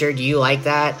pitcher, do you like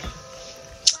that?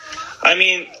 I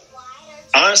mean,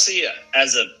 honestly,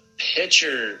 as a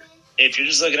pitcher, if you're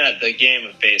just looking at the game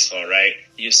of baseball, right,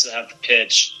 you still have to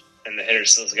pitch and the hitter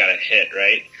still's got to hit,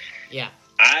 right? Yeah.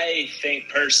 I think,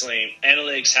 personally,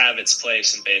 analytics have its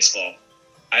place in baseball.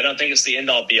 I don't think it's the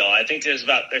end-all, be-all. I think there's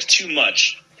too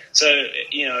much. So,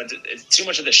 it's too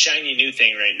much of the shiny new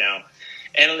thing right now.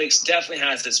 Analytics definitely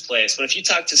has its place. But if you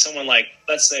talk to someone like,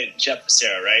 let's say, Jeff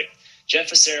Fassero, right?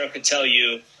 Jeff Fassero could tell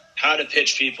you how to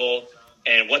pitch people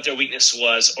and what their weakness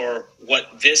was, or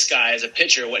what this guy as a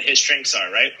pitcher, what his strengths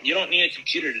are, right? You don't need a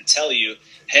computer to tell you,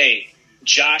 hey,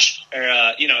 Josh, or,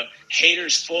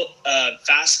 Hader's full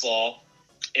fastball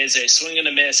is a swing and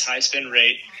a miss, high spin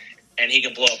rate, and he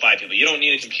can blow up by people. You don't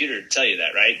need a computer to tell you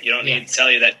that, right? You don't need to tell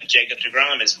you that Jacob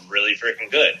deGrom is really freaking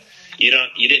good. You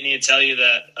didn't need to tell you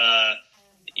that,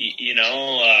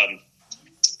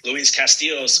 Luis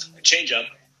Castillo's changeup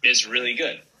is really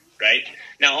good, right?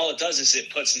 Now, all it does is it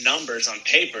puts numbers on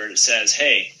paper that says,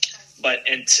 hey, but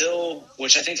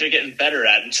which I think they're getting better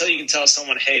at, until you can tell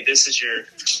someone, hey, this is your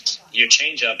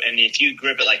changeup, and if you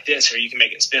grip it like this or you can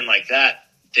make it spin like that,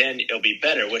 then it'll be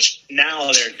better, which now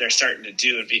they're starting to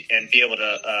do and be able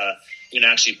to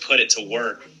actually put it to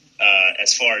work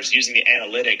as far as using the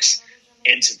analytics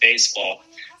into baseball.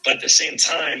 But at the same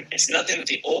time, it's nothing that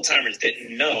the old-timers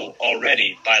didn't know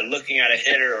already by looking at a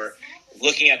hitter or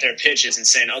looking at their pitches and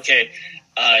saying, okay,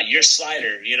 your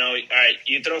slider, all right,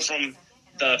 you throw from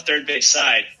the third base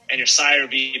side, and your slider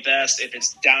would be best if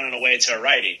it's down and away to a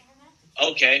righty.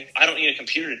 Okay, I don't need a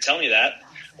computer to tell me that.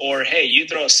 Or, hey, you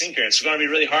throw a sinker. It's going to be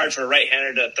really hard for a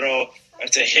right-hander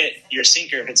to hit your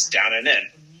sinker if it's down and in,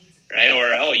 right?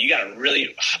 Or, oh, you got a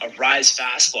rise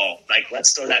fastball. Like,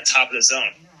 let's throw that top of the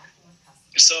zone.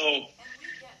 So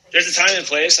there's a time and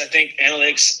place. I think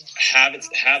analytics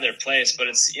have their place, but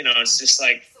it's just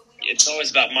like, it's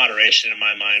always about moderation in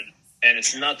my mind. And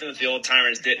it's nothing that the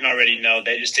old-timers didn't already know.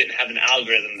 They just didn't have an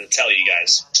algorithm to tell you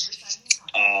guys.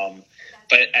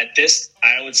 But at this,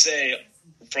 I would say,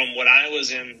 from when I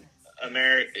was in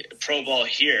pro ball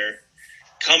here,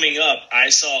 coming up, I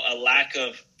saw a lack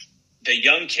of the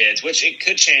young kids, which it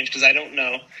could change because I don't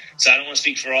know. So I don't want to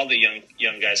speak for all the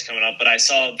young guys coming up, but I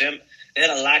saw them. They had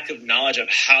a lack of knowledge of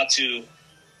how to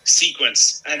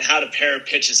sequence and how to pair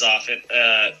pitches off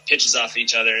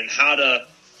each other, and how to.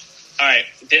 All right,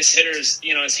 this hitter's,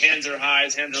 his hands are high,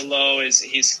 his hands are low.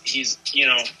 He's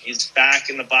back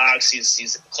in the box.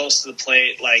 He's close to the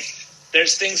plate. Like,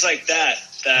 there's things like that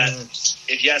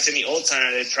if you ask any old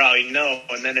timer, they'd probably know.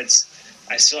 And then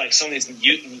I feel like some of these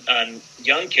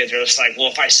young kids are just like,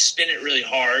 well, if I spin it really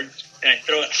hard and I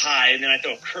throw it high and then I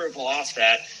throw a curveball off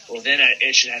that, well, then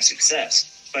it should have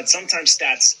success. But sometimes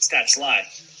stats lie,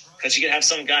 because you could have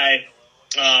some guy.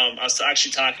 I was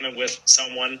actually talking with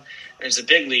someone. There's a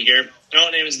big leaguer. I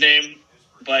don't name his name,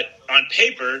 but on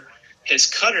paper, his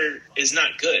cutter is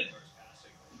not good.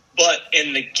 But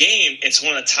in the game, it's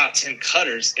one of the top 10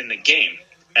 cutters in the game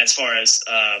as far as,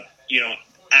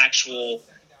 actual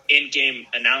in-game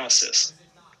analysis.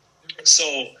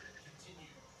 So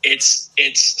it's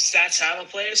stats have a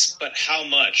place, but how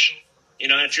much?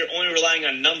 If you're only relying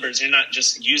on numbers, you're not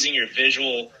just using your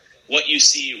visual, what you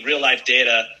see, real-life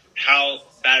data, how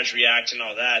batters react and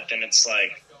all that, then it's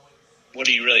like, what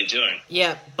are you really doing?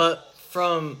 Yeah, but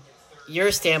from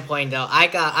your standpoint, though, I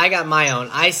got my own.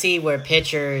 I see where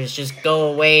pitchers just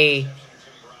go away.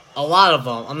 A lot of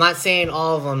them. I'm not saying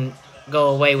all of them go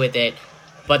away with it,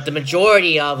 but the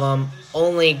majority of them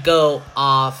only go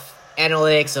off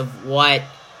analytics of what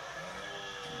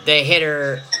the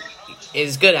hitter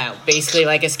is good at. Basically,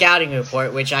 like a scouting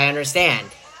report, which I understand,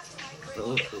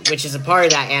 which is a part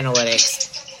of that analytics.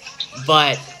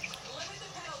 But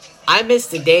I miss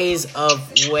the days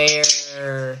of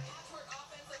where,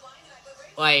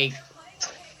 like,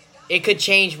 it could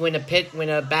change when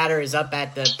a batter is up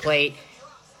at the plate,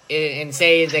 and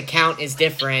say the count is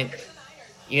different.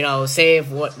 You know, say if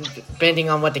depending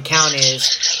on what the count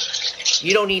is,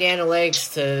 you don't need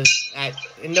analytics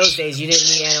in those days, you didn't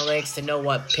need analytics to know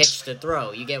what pitch to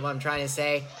throw. You get what I'm trying to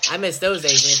say? I miss those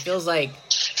days, and it feels like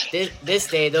this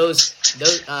day, those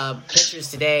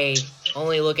pitchers today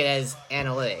only look at it as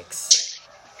analytics.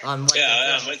 I'm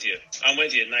with you.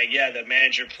 Like, the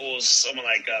manager pulls someone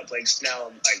like Blake Snell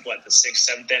in, like, what, the 6th,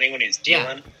 7th inning when he's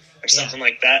dealing or something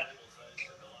like that.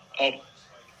 Oh,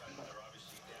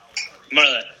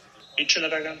 Marla, you turn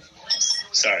that back on?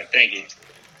 Sorry, thank you.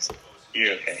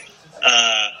 You're okay.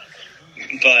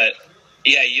 But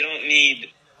yeah, you don't need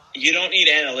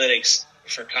analytics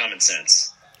for common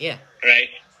sense. Yeah. Right?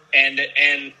 And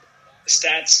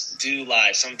stats do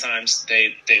lie. Sometimes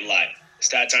they lie.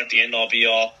 Stats aren't the end all be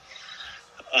all.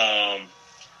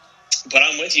 But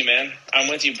I'm with you, man. I'm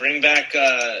with you. Bring back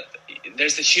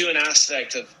there's the human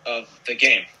aspect of the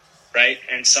game, right?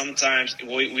 And sometimes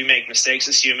we make mistakes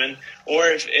as human. Or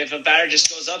if a batter just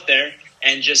goes up there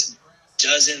and just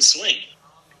doesn't swing,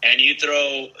 and you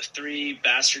throw 3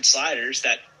 bastard sliders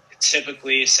that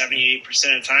typically 78%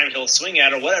 of the time he'll swing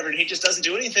at or whatever, and he just doesn't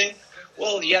do anything,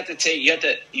 well, you have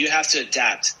to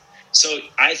adapt. So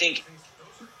I think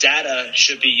data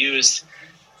should be used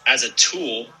as a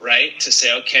tool, right, to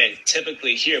say, okay,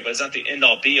 typically here, but it's not the end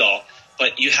all be all.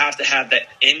 But you have to have that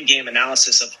in-game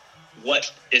analysis of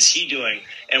what is he doing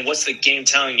and what's the game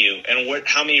telling you, and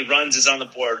how many runs is on the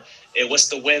board, and what's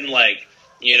the win like.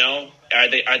 You know, are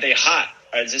they hot?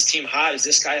 Is this team hot? Is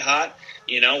this guy hot?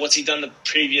 You know, what's he done the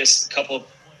previous couple of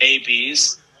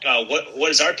ABs? What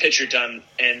has our pitcher done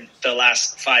in the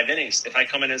last 5 innings? If I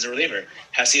come in as a reliever,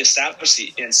 has he established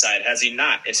the inside? Has he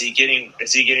not? Is he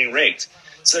getting raked?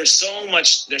 So there's so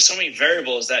many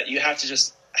variables that you have to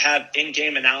just have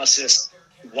in-game analysis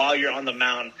while you're on the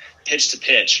mound, pitch to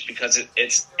pitch, because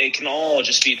it can all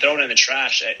just be thrown in the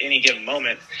trash at any given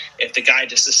moment if the guy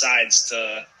just decides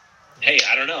to, hey,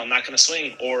 I don't know, I'm not going to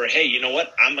swing, or hey, you know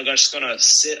what, I'm just going to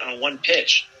sit on one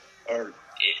pitch, or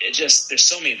there's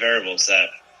so many variables that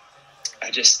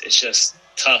it's just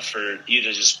tough for you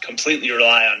to just completely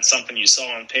rely on something you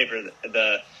saw on paper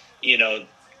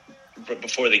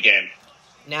before the game.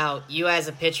 Now, you as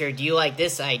a pitcher, do you like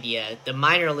this idea? The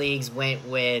minor leagues went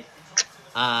with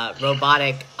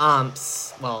robotic ump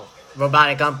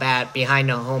behind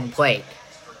the home plate.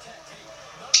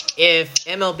 If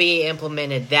MLB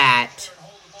implemented that,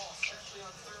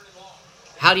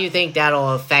 how do you think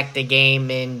that'll affect the game,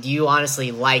 and do you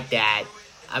honestly like that?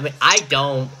 I mean, I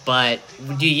don't, but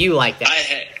do you like that?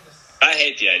 I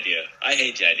hate the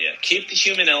idea. Keep the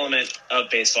human element of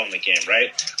baseball in the game,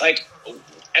 right? Like,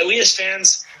 we as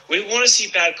fans, we want to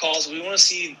see bad calls. We want to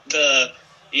see the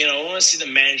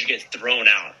manager get thrown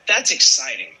out. That's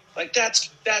exciting. Like, that's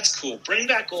cool. Bring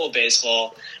back old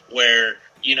baseball where,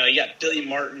 you got Billy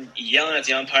Martin yelling at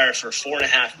the umpire for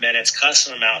 4.5 minutes,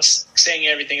 cussing him out, saying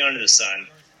everything under the sun.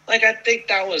 Like, I think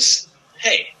that was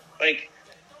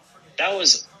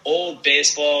old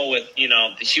baseball with,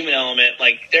 the human element.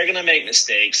 Like, they're going to make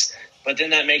mistakes, but then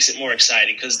that makes it more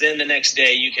exciting, because then the next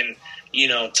day you can,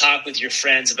 talk with your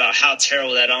friends about how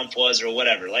terrible that ump was or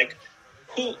whatever. Like,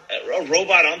 a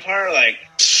robot umpire? Like,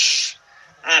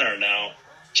 I don't know.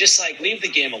 Just, like, leave the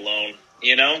game alone,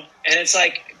 And it's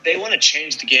like, they want to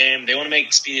change the game. They want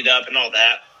to speed it up and all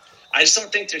that. I just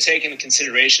don't think they're taking into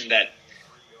consideration that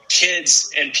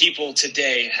kids and people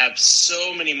today have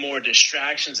so many more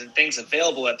distractions and things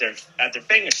available at their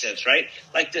fingertips, right?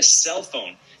 Like this cell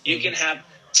phone. You can have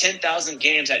 10,000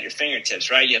 games at your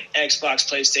fingertips, right? You have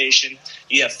Xbox, PlayStation,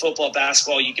 you have football,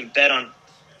 basketball, you can bet on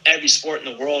every sport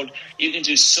in the world. You can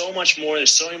do so much more.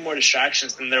 There's so many more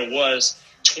distractions than there was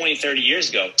 20, 30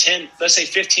 years ago. 10, let's say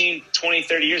 15, 20,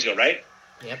 30 years ago, right?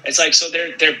 Yep. It's like, so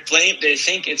they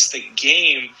think it's the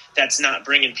game that's not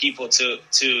bringing people to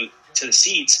the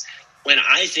seats, when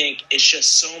I think it's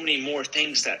just so many more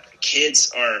things that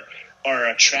kids are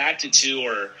attracted to,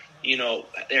 or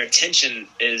their attention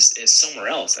is somewhere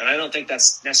else. And I don't think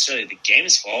that's necessarily the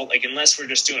game's fault. Like, unless we're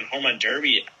just doing home run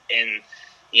derby in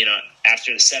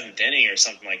after the 7th inning or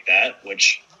something like that,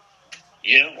 which,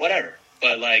 whatever.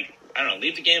 But, like, I don't know,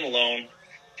 leave the game alone.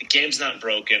 The game's not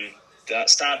broken.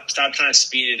 Stop trying to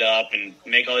speed it up and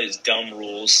make all these dumb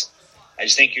rules. I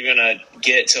just think you're going to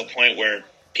get to a point where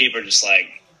people are just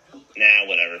like, nah,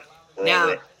 whatever. We're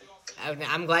over it.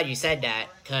 I'm glad you said that,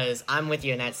 because I'm with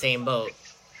you in that same boat.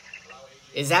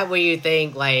 Is that what you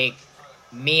think, like,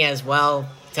 me as well?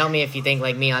 Tell me if you think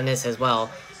like me on this as well.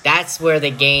 That's where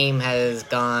the game has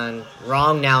gone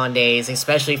wrong nowadays,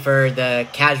 especially for the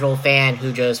casual fan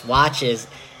who just watches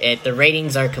it. The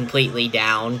ratings are completely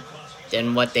down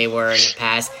than what they were in the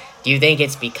past. Do you think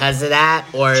it's because of that,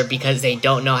 or because they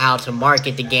don't know how to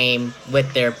market the game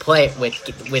with their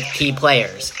with key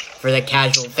players for the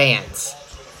casual fans?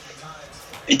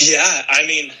 Yeah, I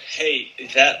mean, hey,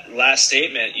 that last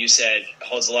statement you said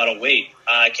holds a lot of weight.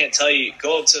 I can't tell you.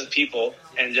 Go up to the people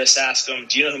and just ask them,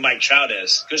 do you know who Mike Trout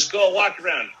is? Just go walk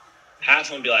around. Half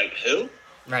of them be like, who?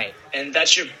 Right. And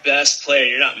that's your best player.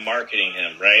 You're not marketing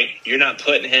him, right? You're not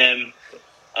putting him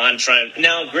on front.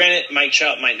 Now, granted, Mike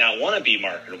Trout might not want to be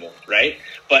marketable, right?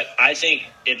 But I think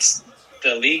it's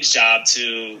the league's job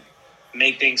to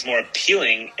make things more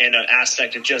appealing in an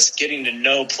aspect of just getting to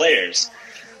know players.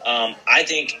 I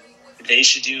think they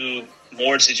should do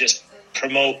more to just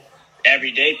promote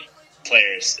everyday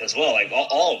players as well, like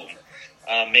all of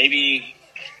them. Maybe,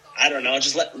 I don't know,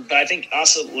 but I think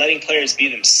also letting players be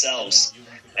themselves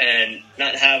and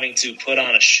not having to put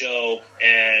on a show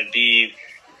and be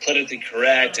politically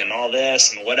correct and all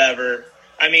this and whatever.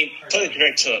 I mean, politically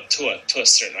correct to a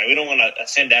certain way. We don't want to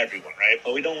offend everyone, right?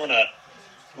 But we don't want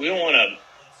to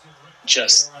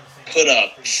just put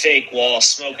up fake wall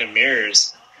smoke and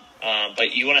mirrors.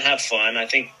 But you want to have fun. I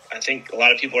think a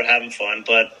lot of people are having fun,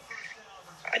 but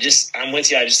I'm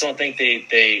with you. I just don't think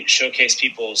they showcase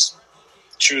people's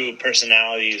true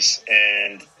personalities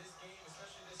and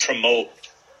promote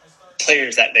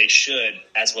players that they should,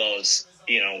 as well as,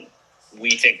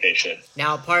 we think they should.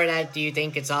 Now, part of that, do you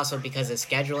think it's also because of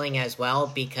scheduling as well?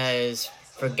 Because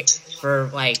for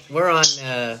like we're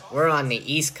on the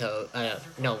East Coast,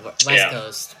 West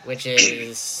Coast, which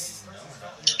is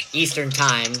Eastern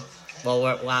time. Well,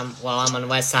 I'm on the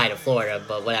west side of Florida,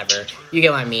 but whatever. You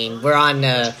get what I mean. We're on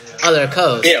the other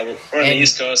coast. Yeah, we're on the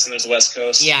East Coast, and there's the West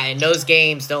Coast. Yeah, and those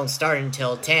games don't start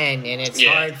until 10, and it's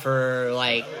hard for,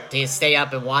 to stay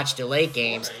up and watch the late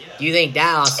games. Do you think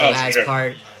that also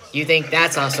do you think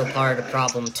that's also part of the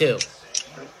problem, too?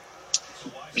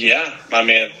 Yeah, I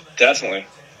mean, definitely.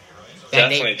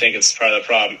 Definitely think it's part of the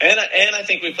problem. And I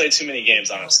think we play too many games,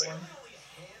 honestly.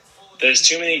 There's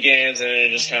too many games, and they're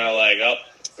just kind of like,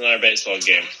 another baseball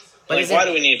game. But why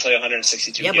do we need to play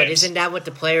 162 games? Yeah, but isn't that what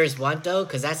the players want, though?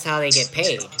 Because that's how they get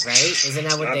paid, right? Isn't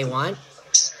that what they want?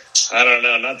 I don't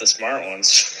know. Not the smart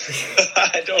ones.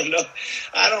 I don't know.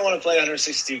 I don't want to play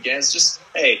 162 games. Just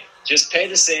pay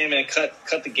the same and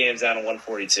cut the games down to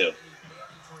 142.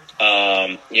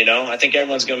 I think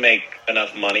everyone's going to make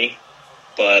enough money.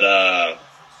 But,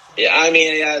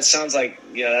 it sounds like,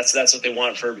 that's what they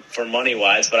want for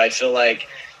money-wise. But I feel like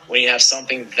when you have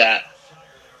something that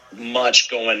much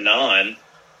going on,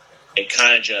 it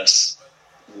kind of just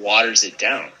waters it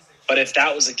down. But if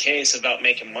that was the case about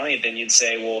making money, then you'd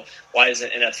say, well, why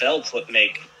doesn't NFL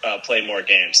play more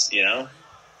games,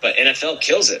 But NFL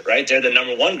kills it, right? They're the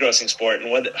number one grossing sport.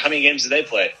 And how many games do they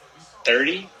play?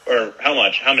 30? Or how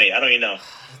much? How many? I don't even know.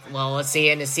 Well, let's see.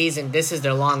 In the season, this is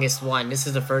their longest one. This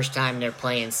is the first time they're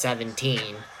playing 17.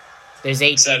 There's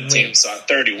 18 17, weeks. So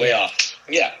 30, way off.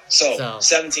 Yeah, so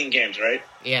 17 games, right?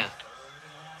 Yeah.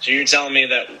 So you're telling me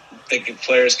that the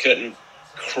players couldn't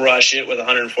crush it with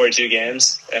 142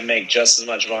 games and make just as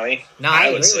much money? No, I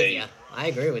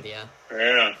agree with you.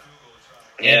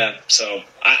 Yeah. So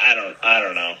I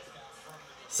don't know.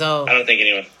 So I don't think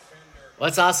anyone.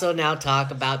 Let's also now talk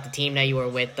about the team that you were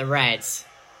with, the Reds.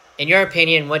 In your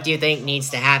opinion, what do you think needs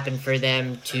to happen for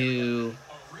them to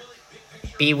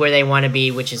be where they want to be,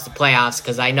 which is the playoffs?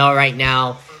 Because I know right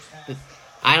now,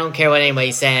 I don't care what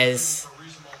anybody says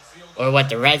or what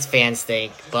the Reds fans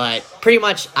think, but pretty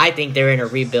much I think they're in a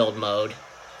rebuild mode.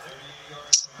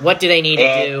 What do they need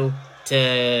to do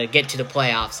to get to the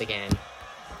playoffs again?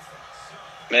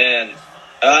 Man,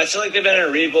 I feel like they've been in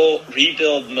a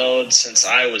rebuild mode since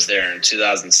I was there in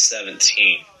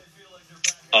 2017.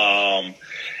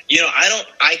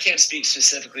 I can't speak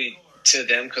specifically to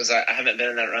them because I haven't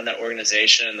been around that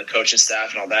organization and the coaching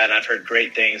staff and all that, and I've heard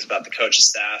great things about the coaching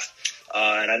staff.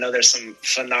 And I know there's some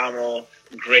phenomenal,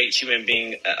 great human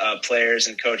being players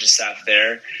and coaching staff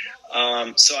there.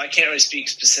 So I can't really speak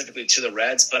specifically to the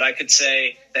Reds, but I could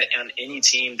say that on any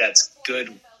team that's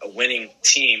good, a winning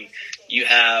team, you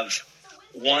have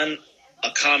one a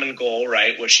common goal,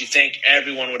 right? Which you think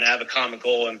everyone would have a common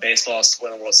goal in baseball is to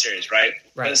win the World Series, right?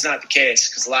 But it's not the case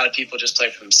because a lot of people just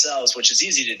play for themselves, which is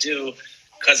easy to do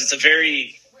because it's a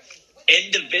very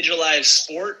individualized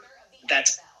sport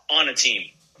that's on a team,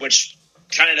 which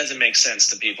kind of doesn't make sense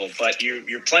to people. But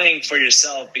you're playing for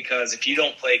yourself because if you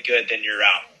don't play good, then you're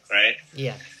out, right?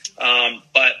 Yeah.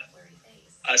 But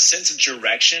a sense of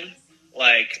direction,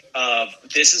 like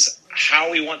this is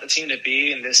how we want the team to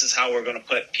be, and this is how we're going to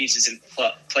put pieces in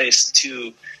place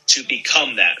to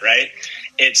become that, right?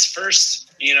 It's first,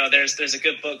 there's a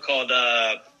good book called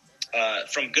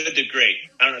From Good to Great.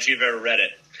 I don't know if you've ever read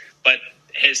it, but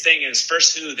his thing is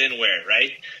first who, then where,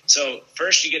 right? So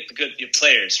first you get your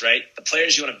players, right? The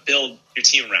players you want to build your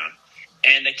team around.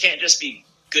 And they can't just be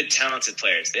good, talented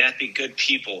players. They have to be good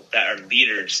people that are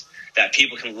leaders that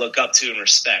people can look up to and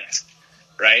respect,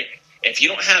 right? If you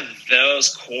don't have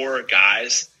those core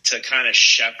guys to kind of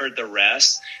shepherd the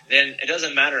rest, then it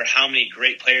doesn't matter how many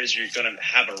great players you're going to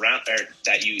have around there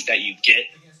that you get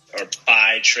or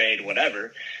buy, trade,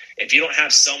 whatever. If you don't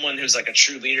have someone who's like a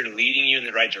true leader leading you in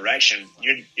the right direction,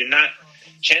 you're not.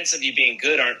 Chances of you being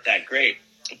good aren't that great.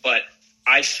 But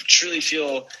I truly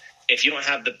feel if you don't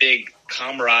have the big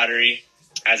camaraderie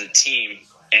as a team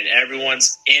and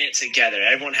everyone's in it together,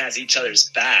 everyone has each other's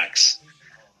backs,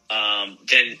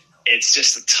 then it's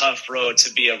just a tough road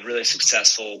to be a really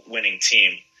successful winning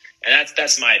team. And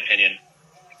that's my opinion.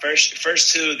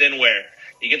 First who, then where.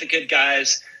 You get the good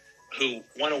guys who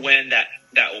want to win that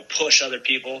will push other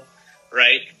people,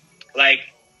 right? Like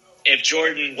if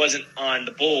Jordan wasn't on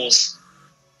the Bulls,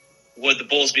 would the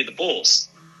Bulls be the Bulls?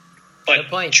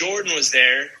 But Jordan was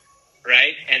there,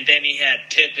 right? And then he had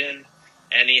Pippen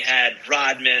and he had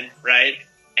Rodman, right?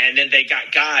 And then they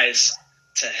got guys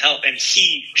to help, and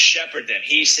he shepherded them.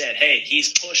 He said, hey,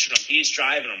 he's pushing them. He's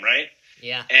driving them, right?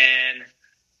 Yeah. And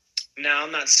now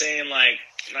I'm not saying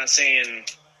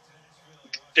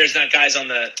there's not guys on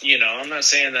the, I'm not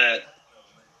saying that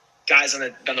guys on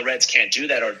the Reds can't do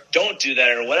that or don't do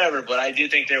that or whatever, but I do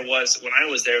think there was, when I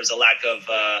was there, was a lack of,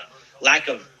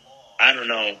 I don't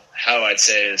know how I'd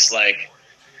say this, like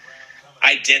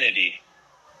identity.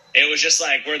 It was just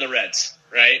like, we're the Reds,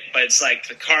 right? But it's like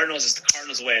the Cardinals is the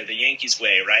Cardinals way or the Yankees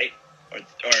way, right? Or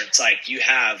it's like you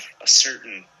have a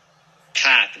certain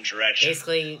path and direction.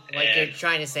 Basically, you're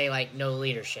trying to say, like, no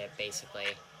leadership, basically.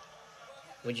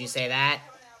 Would you say that,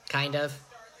 kind of?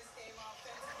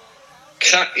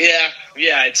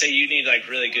 Yeah, I'd say you need, like,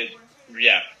 really good,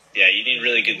 you need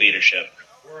really good leadership.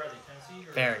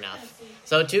 Fair enough.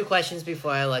 So 2 questions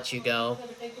before I let you go.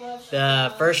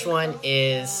 The first one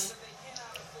is,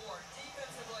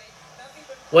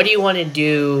 what do you want to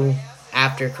do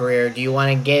after career? Do you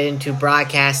want to get into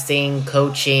broadcasting,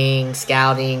 coaching,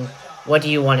 scouting? What do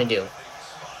you want to do?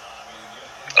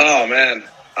 Oh, man.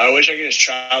 I wish I could just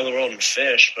travel the world and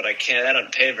fish, but I can't. That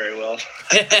doesn't pay very well.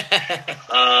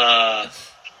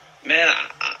 Man,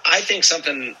 I think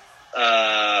something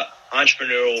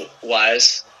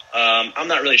entrepreneurial-wise. I'm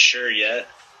not really sure yet.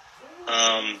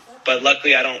 But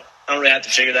luckily I don't really have to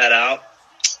figure that out.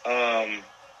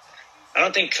 I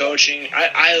don't think coaching.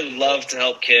 I love to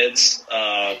help kids,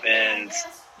 and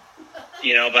but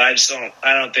I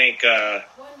don't think. I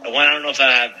don't know if I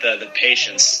have the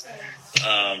patience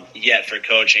yet for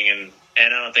coaching, and I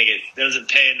don't think it doesn't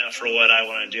pay enough for what I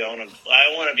want to do.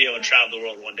 I want to be able to travel the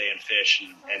world one day and fish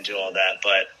and do all that.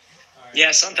 But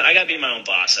yeah, something I got to be my own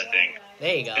boss. I think.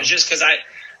 There you go. It's just because I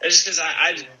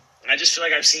just feel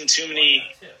like I've seen too many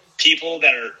people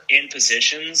that are in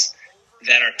positions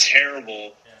that are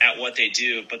terrible at what they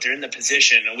do, but they're in the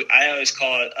position. I always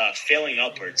call it failing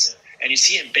upwards. And you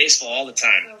see it in baseball all the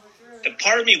time. The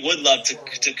part of me would love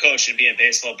to coach and be in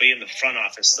baseball, be in the front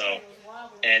office, though,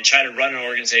 and try to run an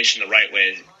organization the right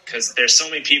way. Because there's so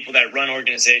many people that run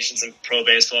organizations in pro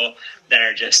baseball that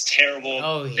are just terrible.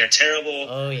 Oh, yeah. They're terrible.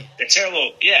 Oh, yeah. They're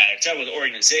terrible. Yeah, they're terrible with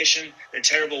organization. They're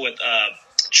terrible with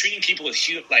treating people with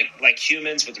like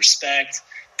humans with respect,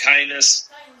 kindness.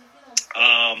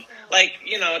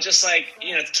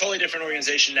 It's a totally different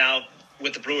organization now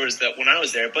with the Brewers that when I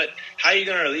was there. But how are you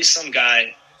going to release some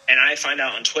guy and I find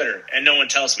out on Twitter and no one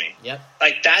tells me? Yep.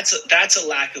 Like that's a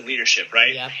lack of leadership,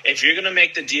 right? Yep. If you're going to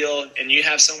make the deal and you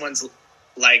have someone's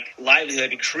like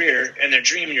livelihood and career and their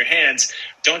dream in your hands,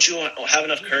 don't you have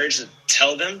enough courage to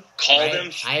tell them, call them?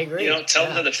 I agree. Tell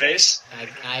them to the face.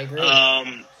 I agree.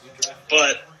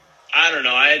 But I don't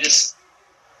know.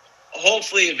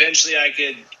 Hopefully, eventually,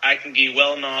 I can be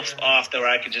well enough off that where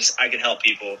I could help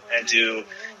people and do,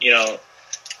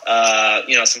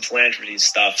 some philanthropy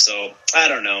stuff. So I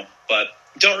don't know, but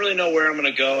don't really know where I'm going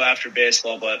to go after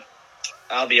baseball, but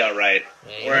I'll be all right.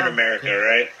 We're in America,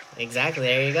 right? Exactly.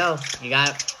 There you go. You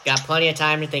got plenty of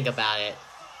time to think about it.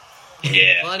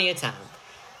 Yeah. Plenty of time.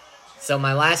 So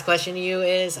my last question to you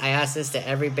is, I ask this to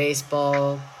every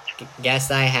baseball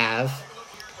guest I have.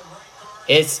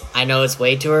 I know it's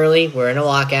way too early. We're in a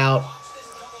lockout.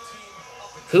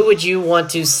 Who would you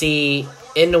want to see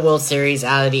in the World Series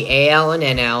out of the AL and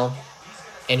NL?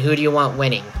 And who do you want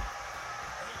winning?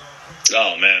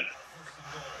 Oh, man.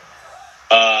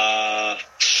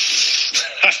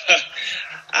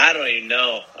 I don't even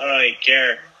know. I don't even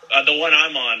care. The one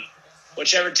I'm on.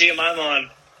 Whichever team I'm on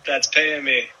that's paying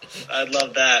me. I'd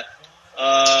love that.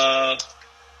 I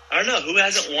don't know. Who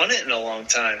hasn't won it in a long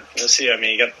time? We'll see. I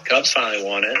mean, you got the Cubs finally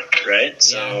won it, right?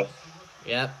 So,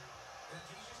 yeah. Yep.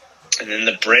 And then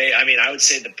the Braves. I mean, I would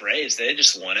say the Braves. They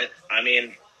just won it. I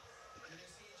mean,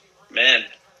 man.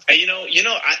 You know,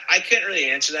 I couldn't really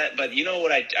answer that, but you know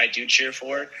what I do cheer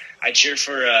for? I cheer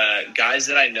for guys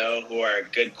that I know who are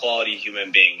good quality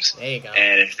human beings. There you go.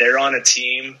 And if they're on a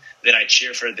team, then I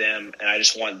cheer for them, and I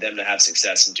just want them to have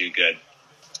success and do good.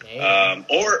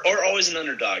 Or always an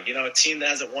underdog. You know, a team that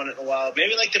hasn't won it in a while.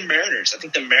 Maybe like the Mariners. I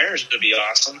think the Mariners would be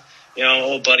awesome. You know,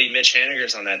 old buddy Mitch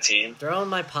Haniger's on that team. Throw in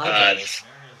my Padres.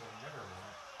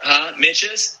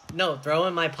 Mitch's? No, throw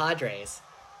in my Padres.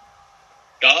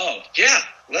 Oh, yeah.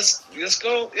 Let's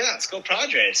go. Yeah, let's go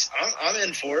Padres. I'm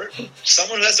in for it.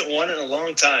 Someone who hasn't won it in a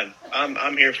long time.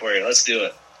 I'm here for you. Let's do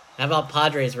it. How about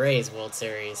Padres Rays World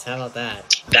Series? How about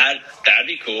that? That'd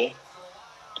be cool.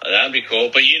 That'd be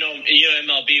cool. But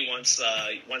MLB wants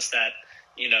that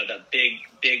that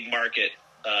big market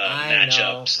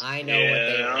matchups. I know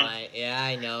what they want. Yeah,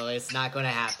 I know it's not going to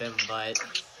happen, but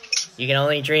you can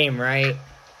only dream, right?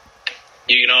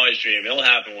 You can always dream. It'll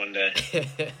happen one day.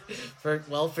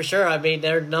 For sure. I mean,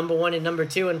 they're number 1 and number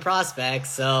 2 in prospects,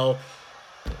 so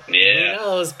yeah. Who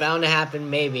knows? Bound to happen,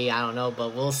 maybe. I don't know,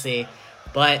 but we'll see.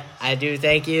 But I do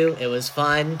thank you. It was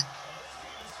fun.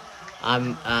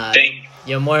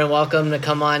 You're more than welcome to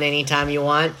come on anytime you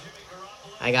want.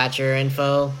 I got your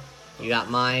info. You got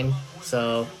mine.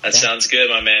 So that sounds good,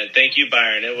 my man. Thank you,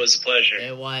 Byron. It was a pleasure.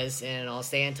 It was, and I'll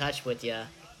stay in touch with you.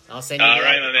 I'll send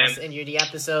you the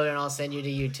episode, and I'll send you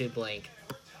the YouTube link.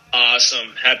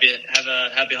 Awesome. Happy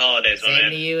holidays, my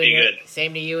man.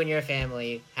 Same to you and your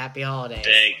family. Happy holidays.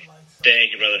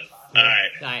 Thank you, brother. All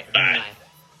right. Bye. Bye.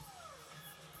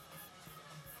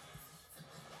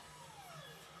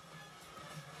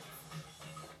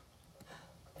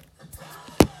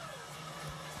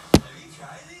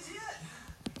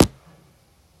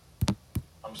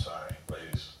 I'm sorry,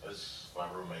 ladies. This is my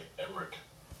roommate, Emmerich.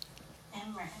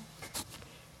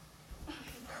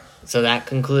 So that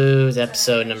concludes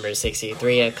episode number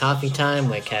 63 of Coffee Time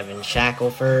with Kevin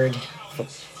Shackelford,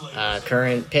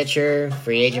 current pitcher,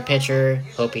 free agent pitcher.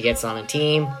 Hope he gets on a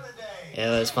team. It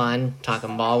was fun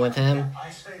talking ball with him.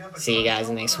 See you guys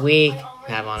next week.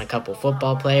 Have on a couple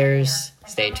football players.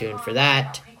 Stay tuned for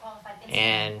that.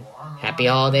 And happy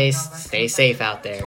holidays. Stay safe out there.